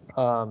 So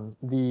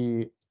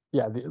the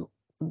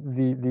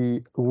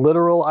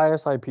literal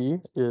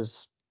ISIP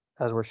is,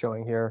 as we're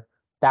showing here,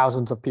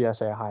 thousands of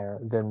PSA higher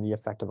than the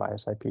effective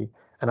ISIP.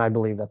 And I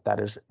believe that that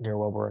is near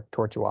wellbore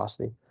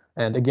tortuosity.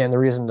 And again, the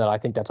reason that I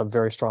think that's a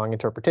very strong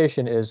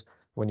interpretation is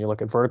when you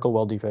look at vertical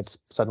well DFITs,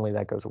 suddenly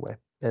that goes away.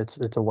 It's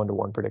a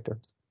 1-to-1 predictor.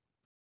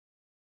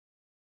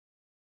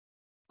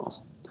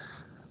 Awesome.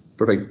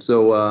 Perfect.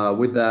 So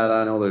with that,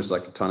 I know there's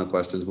like a ton of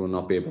questions. We'll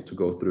not be able to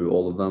go through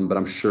all of them, but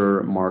I'm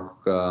sure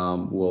Mark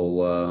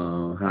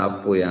will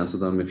happily answer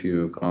them if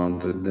you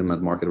contact him at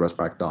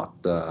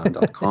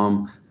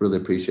marketresfrac.com. Really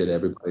appreciate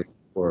everybody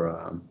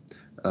for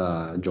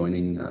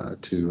joining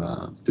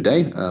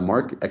today.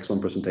 Mark,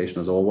 excellent presentation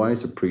as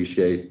always.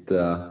 Appreciate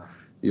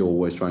you're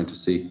always trying to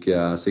seek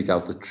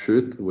out the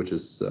truth, which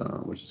is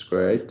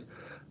great.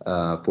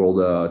 For all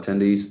the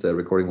attendees, the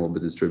recording will be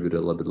distributed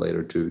a little bit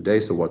later today,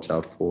 so watch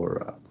out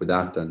for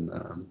that. And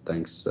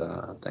thanks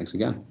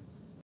again.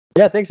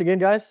 Yeah, thanks again,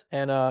 guys.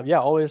 And yeah,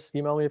 always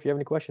email me if you have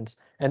any questions.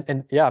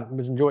 And yeah,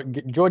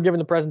 enjoyed giving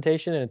the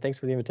presentation, and thanks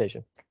for the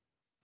invitation.